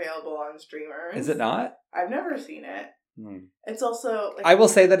that's available on streamers. Is it not? I've never seen it. It's also... I will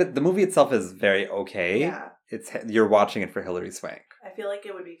say that the movie itself is very okay. Yeah. You're watching it for Hilary Swank. I feel like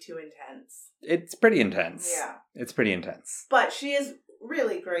it would be too intense. It's pretty intense. Yeah. It's pretty intense. But she is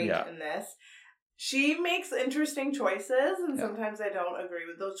really great in this. She makes interesting choices, and sometimes I don't agree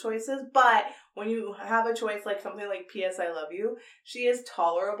with those choices. But when you have a choice like something like P.S. I Love You, she is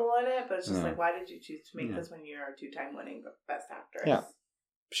tolerable in it, but it's just like, why did you choose to make this when you're a 2-time winning Best Actress? Yeah.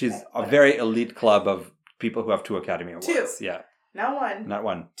 She's a very elite club of people who have 2 Academy Awards. 2. Yeah. Not 1. Not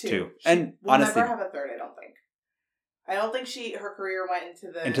 1. 2. And honestly, never have a 3rd, I don't think. I don't think her career went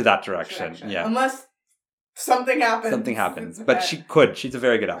into that direction. Yeah. Unless something happens. But she could. She's a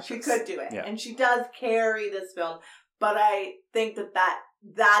very good actress. She could do it. Yeah. And she does carry this film. But I think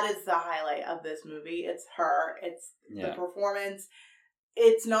that is the highlight of this movie. It's her. It's the performance.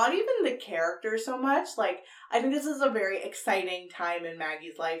 It's not even the character so much. Like, I think this is a very exciting time in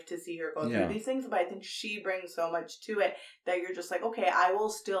Maggie's life to see her go through these things, but I think she brings so much to it that you're just like, okay, I will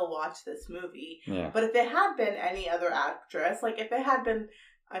still watch this movie. Yeah. But if it had been any other actress, like if it had been,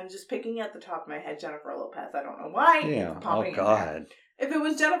 I'm just picking at the top of my head, Jennifer Lopez. I don't know why. Yeah. Oh, God. If it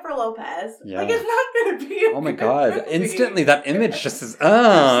was Jennifer Lopez, like, it's not going to be a oh my God. Movie. Instantly, that image just is, it's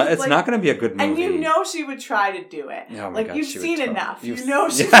like, not going to be a good movie. And you know she would try to do it. Oh my God, you've seen enough. You know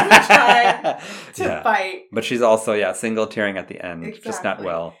she's going to try to fight. But she's also, single tearing at the end. Exactly. Just not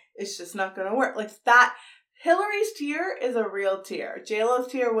well. It's just not going to work. Like, that, Hillary's tear is a real tear.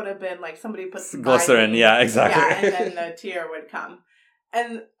 J-Lo's tear would have been like somebody put some glycerin, exactly. Yeah, and then the tear would come.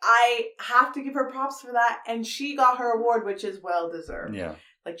 And I have to give her props for that. And she got her award, which is well deserved. Yeah.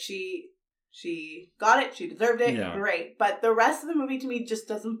 Like, she got it. She deserved it. Yeah. Great. But the rest of the movie, to me, just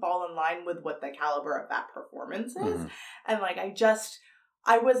doesn't fall in line with what the caliber of that performance is. Mm-hmm. And, like,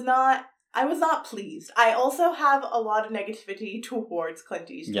 I was not pleased. I also have a lot of negativity towards Clint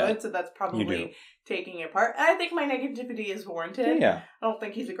Eastwood, so that's probably taking it apart. And I think my negativity is warranted. Yeah. I don't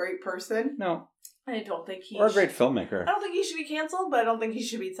think he's a great person. No. I don't think or a great filmmaker. I don't think he should be canceled, but I don't think he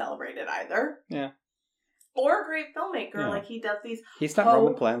should be celebrated either. Yeah. Or a great filmmaker. Yeah. Like, he does these He's not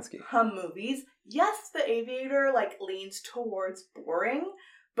Roman Polanski. Movies. Yes, The Aviator, like, leans towards boring,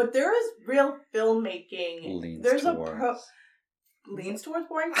 but there is real filmmaking. Leans towards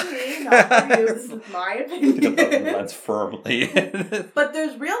boring for me, not for you. This is my opinion. That's firmly. But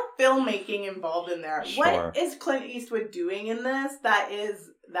there's real filmmaking involved in there. Sure. What is Clint Eastwood doing in this that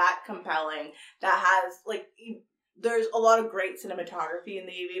is that compelling? That has, like, there's a lot of great cinematography in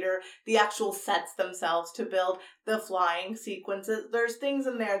The Aviator. The actual sets themselves to build, the flying sequences. There's things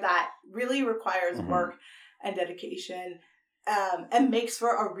in there that really requires work and dedication. And makes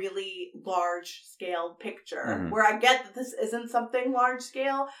for a really large-scale picture. Where I get that this isn't something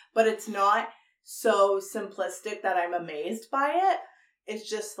large-scale, but it's not so simplistic that I'm amazed by it. It's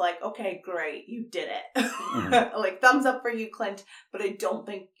just like, okay, great, you did it. Like, thumbs up for you, Clint, but I don't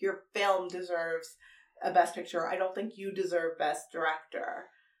think your film deserves a Best Picture. I don't think you deserve Best Director.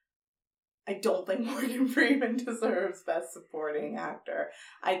 I don't think Morgan Freeman deserves Best Supporting Actor.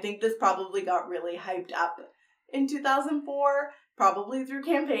 I think this probably got really hyped up in 2004, probably through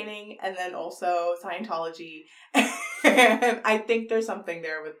campaigning, and then also Scientology. And I think there's something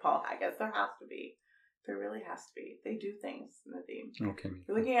there with Paul Haggis. There has to be. There really has to be. They do things, Nadeem. Okay.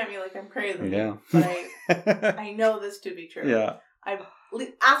 You're looking at me like I'm crazy. Yeah. But I know this to be true. Yeah.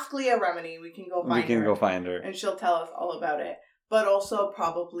 Ask Leah Remini. We can go find her. We can go find her. And she'll tell us all about it. But also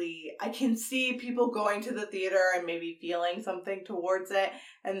probably, I can see people going to the theater and maybe feeling something towards it,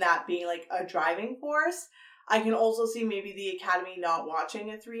 and that being like a driving force. I can also see maybe the Academy not watching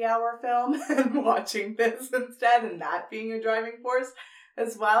a 3-hour film and watching this instead, and that being a driving force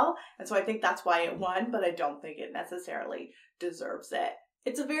as well. And so I think that's why it won, but I don't think it necessarily deserves it.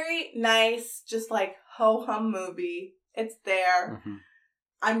 It's a very nice, just like ho-hum movie. It's there.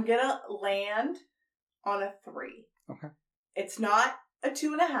 I'm gonna land on a 3. Okay. It's not a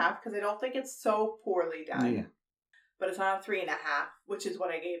 2.5 because I don't think it's so poorly done. Yeah. But it's not a 3.5, which is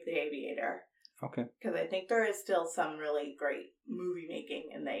what I gave The Aviator. Okay. Because I think there is still some really great movie making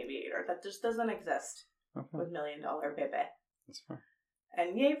in The Aviator that just doesn't exist with $1 Million Baby. That's fair.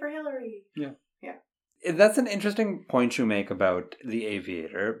 And yay for Hilary. Yeah. Yeah. That's an interesting point you make about The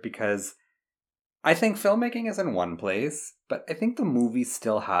Aviator, because I think filmmaking is in one place, but I think the movie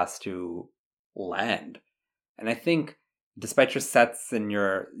still has to land. And I think despite your sets and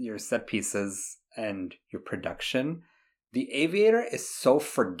your set pieces and your production, The Aviator is so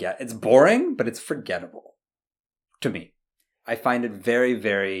it's boring, but it's forgettable to me. I find it very,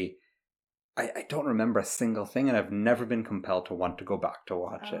 very, I don't remember a single thing, and I've never been compelled to want to go back to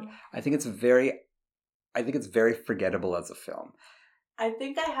watch it. I think it's very forgettable as a film. I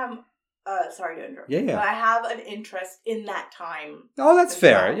think I have, sorry to interrupt. Yeah. But I have an interest in that time. Oh, that's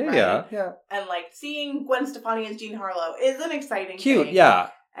fair. Well, right? Yeah. And like seeing Gwen Stefani as Jean Harlow is an exciting Cute, thing. yeah.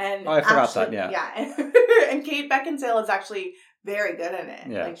 And I forgot that, yeah. Yeah. And Kate Beckinsale is actually very good in it.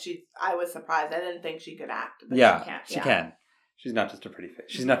 Yeah. Like I was surprised. I didn't think she could act. But she can. She's not just a pretty face.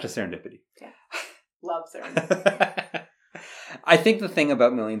 She's not just serendipity. Yeah. Love serendipity. I think the thing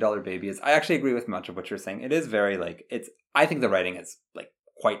about $1 Million Baby is I actually agree with much of what you're saying. It is very I think the writing is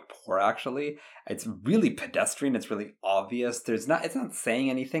quite poor, actually. It's really pedestrian. It's really obvious. It's not saying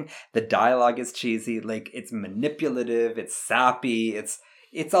anything. The dialogue is cheesy. It's manipulative. It's sappy.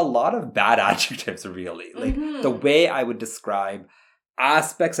 It's a lot of bad adjectives, really. The way I would describe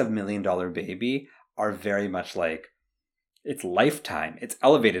aspects of $1 Million Baby are very much it's Lifetime. It's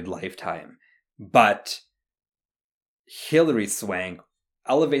elevated Lifetime. But Hilary Swank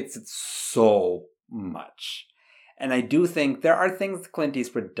elevates it so much. And I do think there are things Clint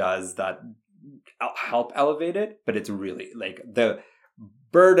Eastwood does that help elevate it, but it's really the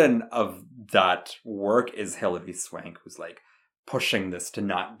burden of that work is Hilary Swank, who's pushing this to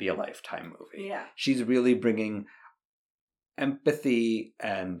not be a Lifetime movie. Yeah. She's really bringing empathy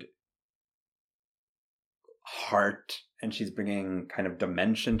and heart, and she's bringing kind of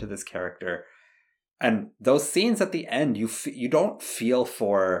dimension to this character. And those scenes at the end, you don't feel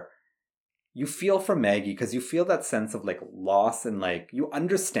for... You feel for Maggie because you feel that sense of loss, and you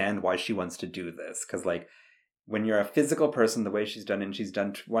understand why she wants to do this, because when you're a physical person, the way she's done, and she's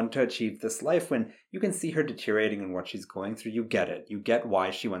done one to achieve this life, when you can see her deteriorating and what she's going through, you get it. You get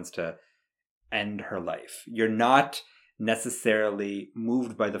why she wants to end her life. You're not necessarily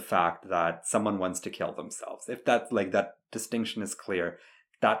moved by the fact that someone wants to kill themselves. If that's like, that distinction is clear,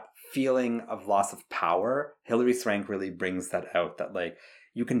 that feeling of loss of power, Hilary Swank really brings that out, that like,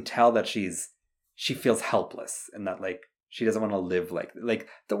 you can tell that she feels helpless, and that like, she doesn't want to live like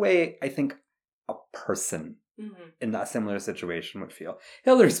the way I think a person in that similar situation would feel.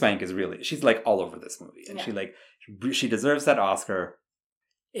 Hilary Swank is really, she's like all over this movie, and she deserves that Oscar.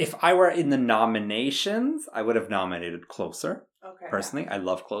 If I were in the nominations, I would have nominated Closer. Okay. Personally, I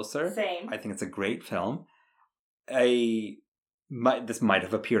love Closer. Same. I think it's a great film. This might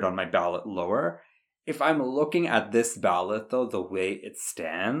have appeared on my ballot lower. If I'm looking at this ballot, though, the way it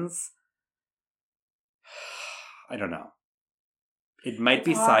stands, I don't know. It might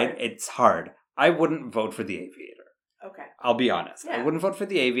be hard. It's hard. I wouldn't vote for The Aviator. Okay. I'll be honest. Yeah. I wouldn't vote for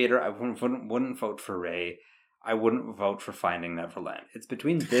The Aviator. I wouldn't vote for Ray. I wouldn't vote for Finding Neverland. It's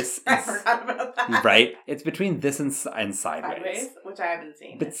between this and... I forgot about that. Right? It's between this and Sideways. Sideways, which I haven't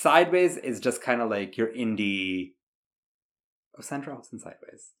seen. But Sideways is just kind of like your indie... Oh, Sandra was in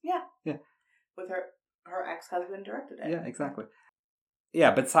Sideways. Yeah. Yeah. With her ex-husband directed it. Yeah, exactly.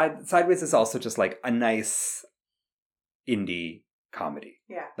 Yeah, but Sideways is also just like a nice indie comedy.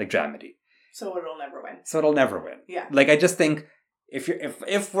 Yeah. Like dramedy. So it'll never win. Yeah. Like, I just think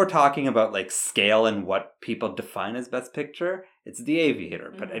if we're talking about like scale and what people define as Best Picture, it's The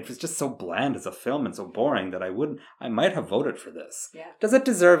Aviator. But it was just so bland as a film and so boring that I might have voted for this. Yeah. Does it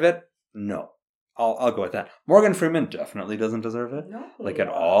deserve it? No. I'll go with that. Morgan Freeman definitely doesn't deserve it. No. Like, at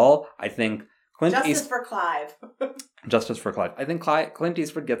all. I think Justice for Clive. Justice for Clive. I think Clint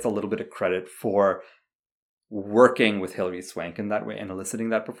Eastwood gets a little bit of credit for working with Hilary Swank in that way and eliciting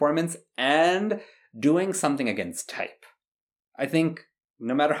that performance and doing something against type. I think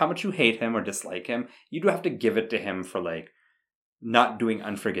no matter how much you hate him or dislike him, you do have to give it to him for like not doing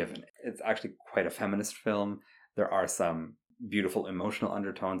Unforgiven. It's actually quite a feminist film. There are some beautiful emotional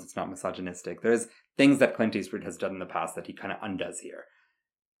undertones. It's not misogynistic. There's things that Clint Eastwood has done in the past that he kind of undoes here.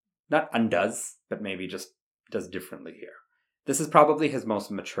 Not undoes, but maybe just does differently here. This is probably his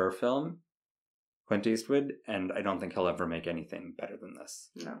most mature film, Clint Eastwood, and I don't think he'll ever make anything better than this.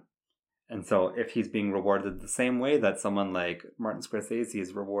 No. And so if he's being rewarded the same way that someone like Martin Scorsese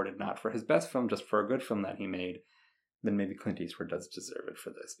is rewarded not for his best film, just for a good film that he made, then maybe Clint Eastwood does deserve it for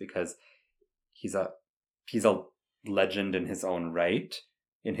this, because he's a legend in his own right,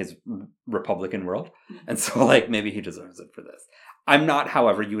 in his Republican world. And so like maybe he deserves it for this. I'm not,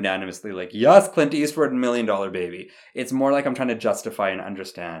 however, unanimously like, yes, Clint Eastwood, $1 Million Baby. It's more like I'm trying to justify and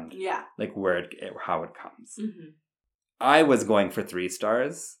understand like how it comes. Mm-hmm. I was going for 3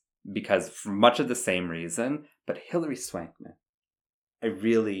 stars because for much of the same reason, but Hilary Swank, man,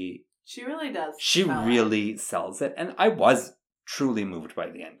 she really does. She really sells it. And I was truly moved by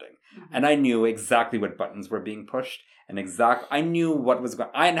the ending. Mm-hmm. And I knew exactly what buttons were being pushed. And I knew what was going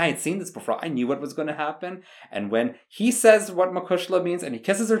on. And I had seen this before. I knew what was going to happen. And when he says what Chuisle means and he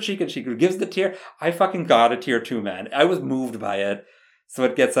kisses her cheek and she gives the tear, I fucking got a tear too, man. I was moved by it. So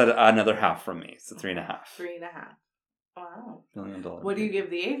it gets another half from me. So 3.5. 3.5. Wow. $1 Million. What do you give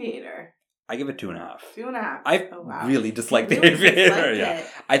The Aviator? I give it 2.5. 2.5. I really dislike The Aviator. Yeah,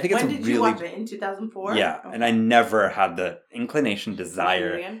 I think it's when did you watch it? In 2004? Yeah, okay. And I never had the inclination,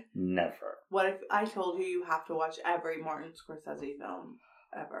 desire. Never. What if I told you have to watch every Martin Scorsese film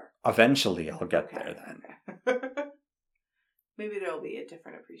ever? Eventually, I'll get there then. Okay. Maybe there'll be a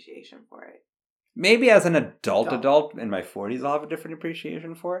different appreciation for it. Maybe as an adult in my 40s, I'll have a different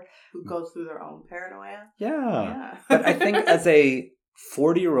appreciation for it. Who goes through their own paranoia? Yeah. But I think as a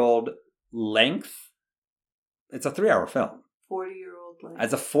 40-year-old length, it's a 3-hour film. 40-year-old length.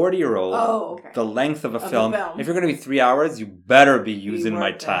 As a 40-year-old, the length of a film, if you're going to be 3 hours, you better be using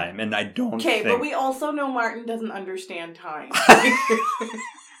my time. And I don't think... Okay, but we also know Martin doesn't understand time.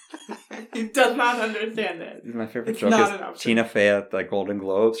 He does not understand it. My favorite joke is Tina Fey at the Golden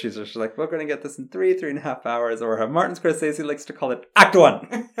Globes. She's just like, we're going to get this in 3.5 hours. Or Martin Scorsese likes to call it Act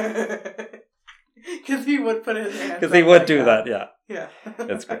 1. Because he would put his hands Because he would do that, yeah. Yeah.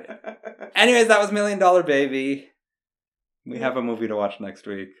 That's great. Anyways, that was $1 Million Baby. We have a movie to watch next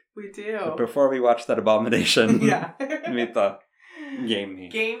week. We do. But before we watch that abomination, Mita, game me.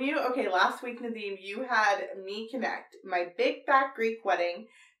 Game you? Okay, last week, Nadeem, you had me connect my Big Fat Greek Wedding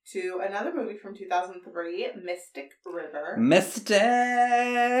to another movie from 2003, Mystic River.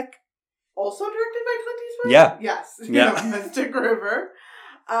 Mystic! Also directed by Clint Eastwood? Yeah. Yes. Yeah. Mystic River.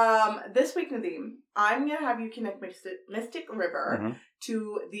 This week, Nadeem, I'm going to have you connect Mystic River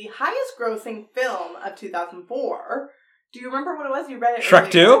to the highest grossing film of 2004. Do you remember what it was? You read it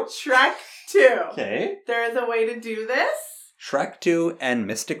Shrek 2? Shrek 2. Okay. There is a way to do this. Shrek 2 and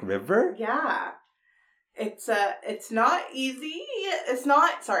Mystic River? Yeah. It's not easy. It's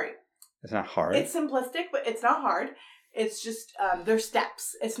not hard. It's simplistic, but it's not hard. It's just, there's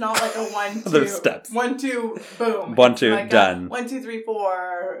steps. It's not like a 1, 2. There's steps. 1, 2, boom. 1, 2, like done. 1, 2, 3,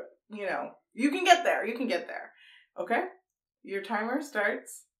 4, you can get there. You can get there. Okay? Your timer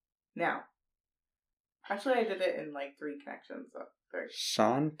starts now. Actually, I did it in 3 connections. So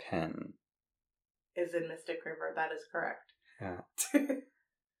Sean Penn is in Mystic River. That is correct. Yeah.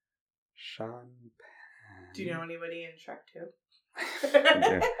 Sean Penn. Do you know anybody in Shrek 2?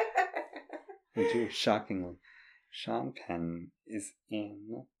 I do, shockingly. Sean Penn is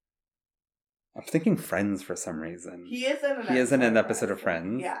in... I'm thinking Friends for some reason. He is in an episode of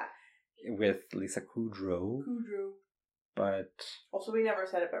Friends. Yeah. With Lisa Kudrow. But... Also, we never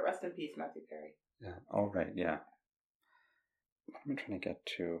said it, but rest in peace, Matthew Perry. Yeah, all right, yeah. What am I trying to get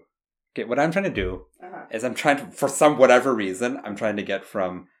to? Okay, what I'm trying to do is I'm trying to, for whatever reason, I'm trying to get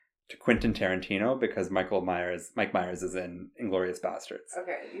to Quentin Tarantino because Mike Myers is in Inglourious Bastards.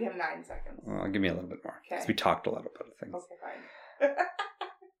 Okay, you have 9 seconds. Well, give me a little bit more. Because we talked a lot about other things. Okay, fine.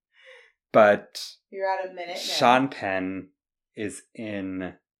 But... You're at a minute now. Sean Penn is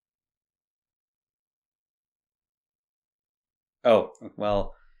in... Oh,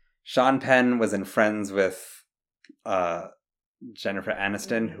 well, Sean Penn was in Friends with Jennifer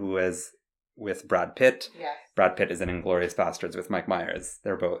Aniston, who is with Brad Pitt. Yes. Brad Pitt is in Inglourious Bastards with Mike Myers.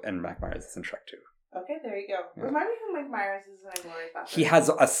 They're both, and Mike Myers is in Shrek 2. Okay, there you go. Yeah. Remind me who Mike Myers is in Inglourious Bastards. He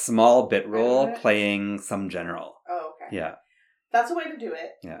has a small bit role playing some general. Oh, okay. Yeah. That's the way to do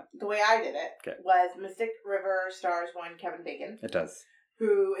it. Yeah. The way I did it was Mystic River stars one Kevin Bacon. It does.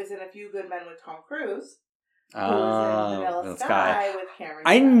 Who is in A Few Good Men with Tom Cruise. Who is in Vanilla Sky with Cameron Diaz.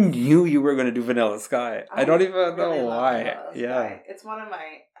 I knew you were going to do Vanilla Sky. I don't even know why. Yeah. It's one of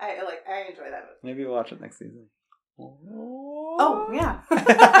my... I enjoy that movie. Maybe we'll watch it next season. Oh, yeah.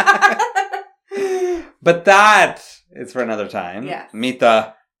 But that is for another time. Yes.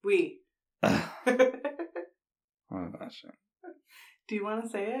 Mita. Oh, gosh. Do you want to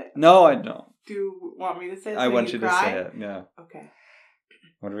say it? No, I don't. Do you want me to say it? I want you to say it, yeah. Okay.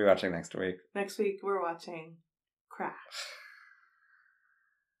 What are we watching next week? Next week, we're watching Crash.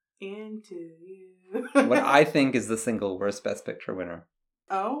 Into You. What I think is the single worst Best Picture winner.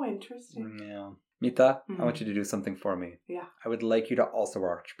 Oh, interesting. Yeah. Mita, I want you to do something for me. Yeah. I would like you to also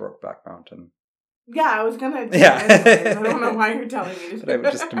watch Brokeback Mountain. Yeah, I was going to do it. I don't know why you're telling me to do it.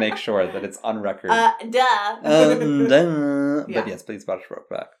 Just to make sure that it's on record. Duh. Yeah. But yes, please watch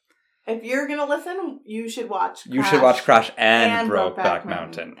Brokeback. If you're going to listen, you should watch Crash. You should watch Crash and Brokeback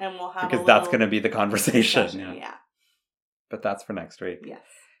Mountain. And we'll have because that's going to be the conversation. Yeah. But that's for next week. Yes.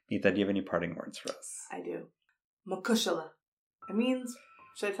 Mita, do you have any parting words for us? I do. Makushla. It means,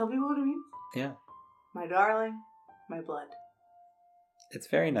 should I tell people what it means? Yeah. My darling, my blood. It's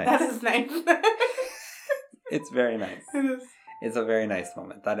very nice. That is nice. It's very nice. It is. It's a very nice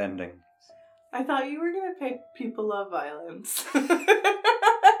moment, that ending. I thought you were going to pick People Love Violence.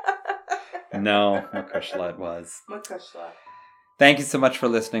 No, Makushla it was. Makushla. Thank you so much for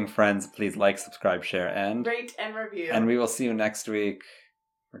listening, friends. Please like, subscribe, share, and... rate and review. And we will see you next week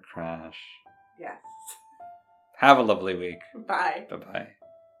for Crash. Yes. Have a lovely week. Bye. Bye-bye.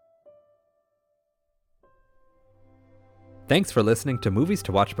 Thanks for listening to Movies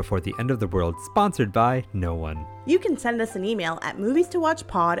to Watch Before the End of the World, sponsored by no one. You can send us an email at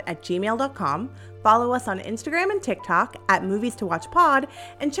moviestowatchpod@gmail.com, follow us on Instagram and TikTok at moviestowatchpod,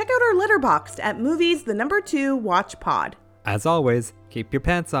 and check out our Letterboxd at movies2watchpod. As always, keep your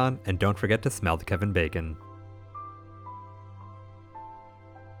pants on and don't forget to smell the Kevin Bacon.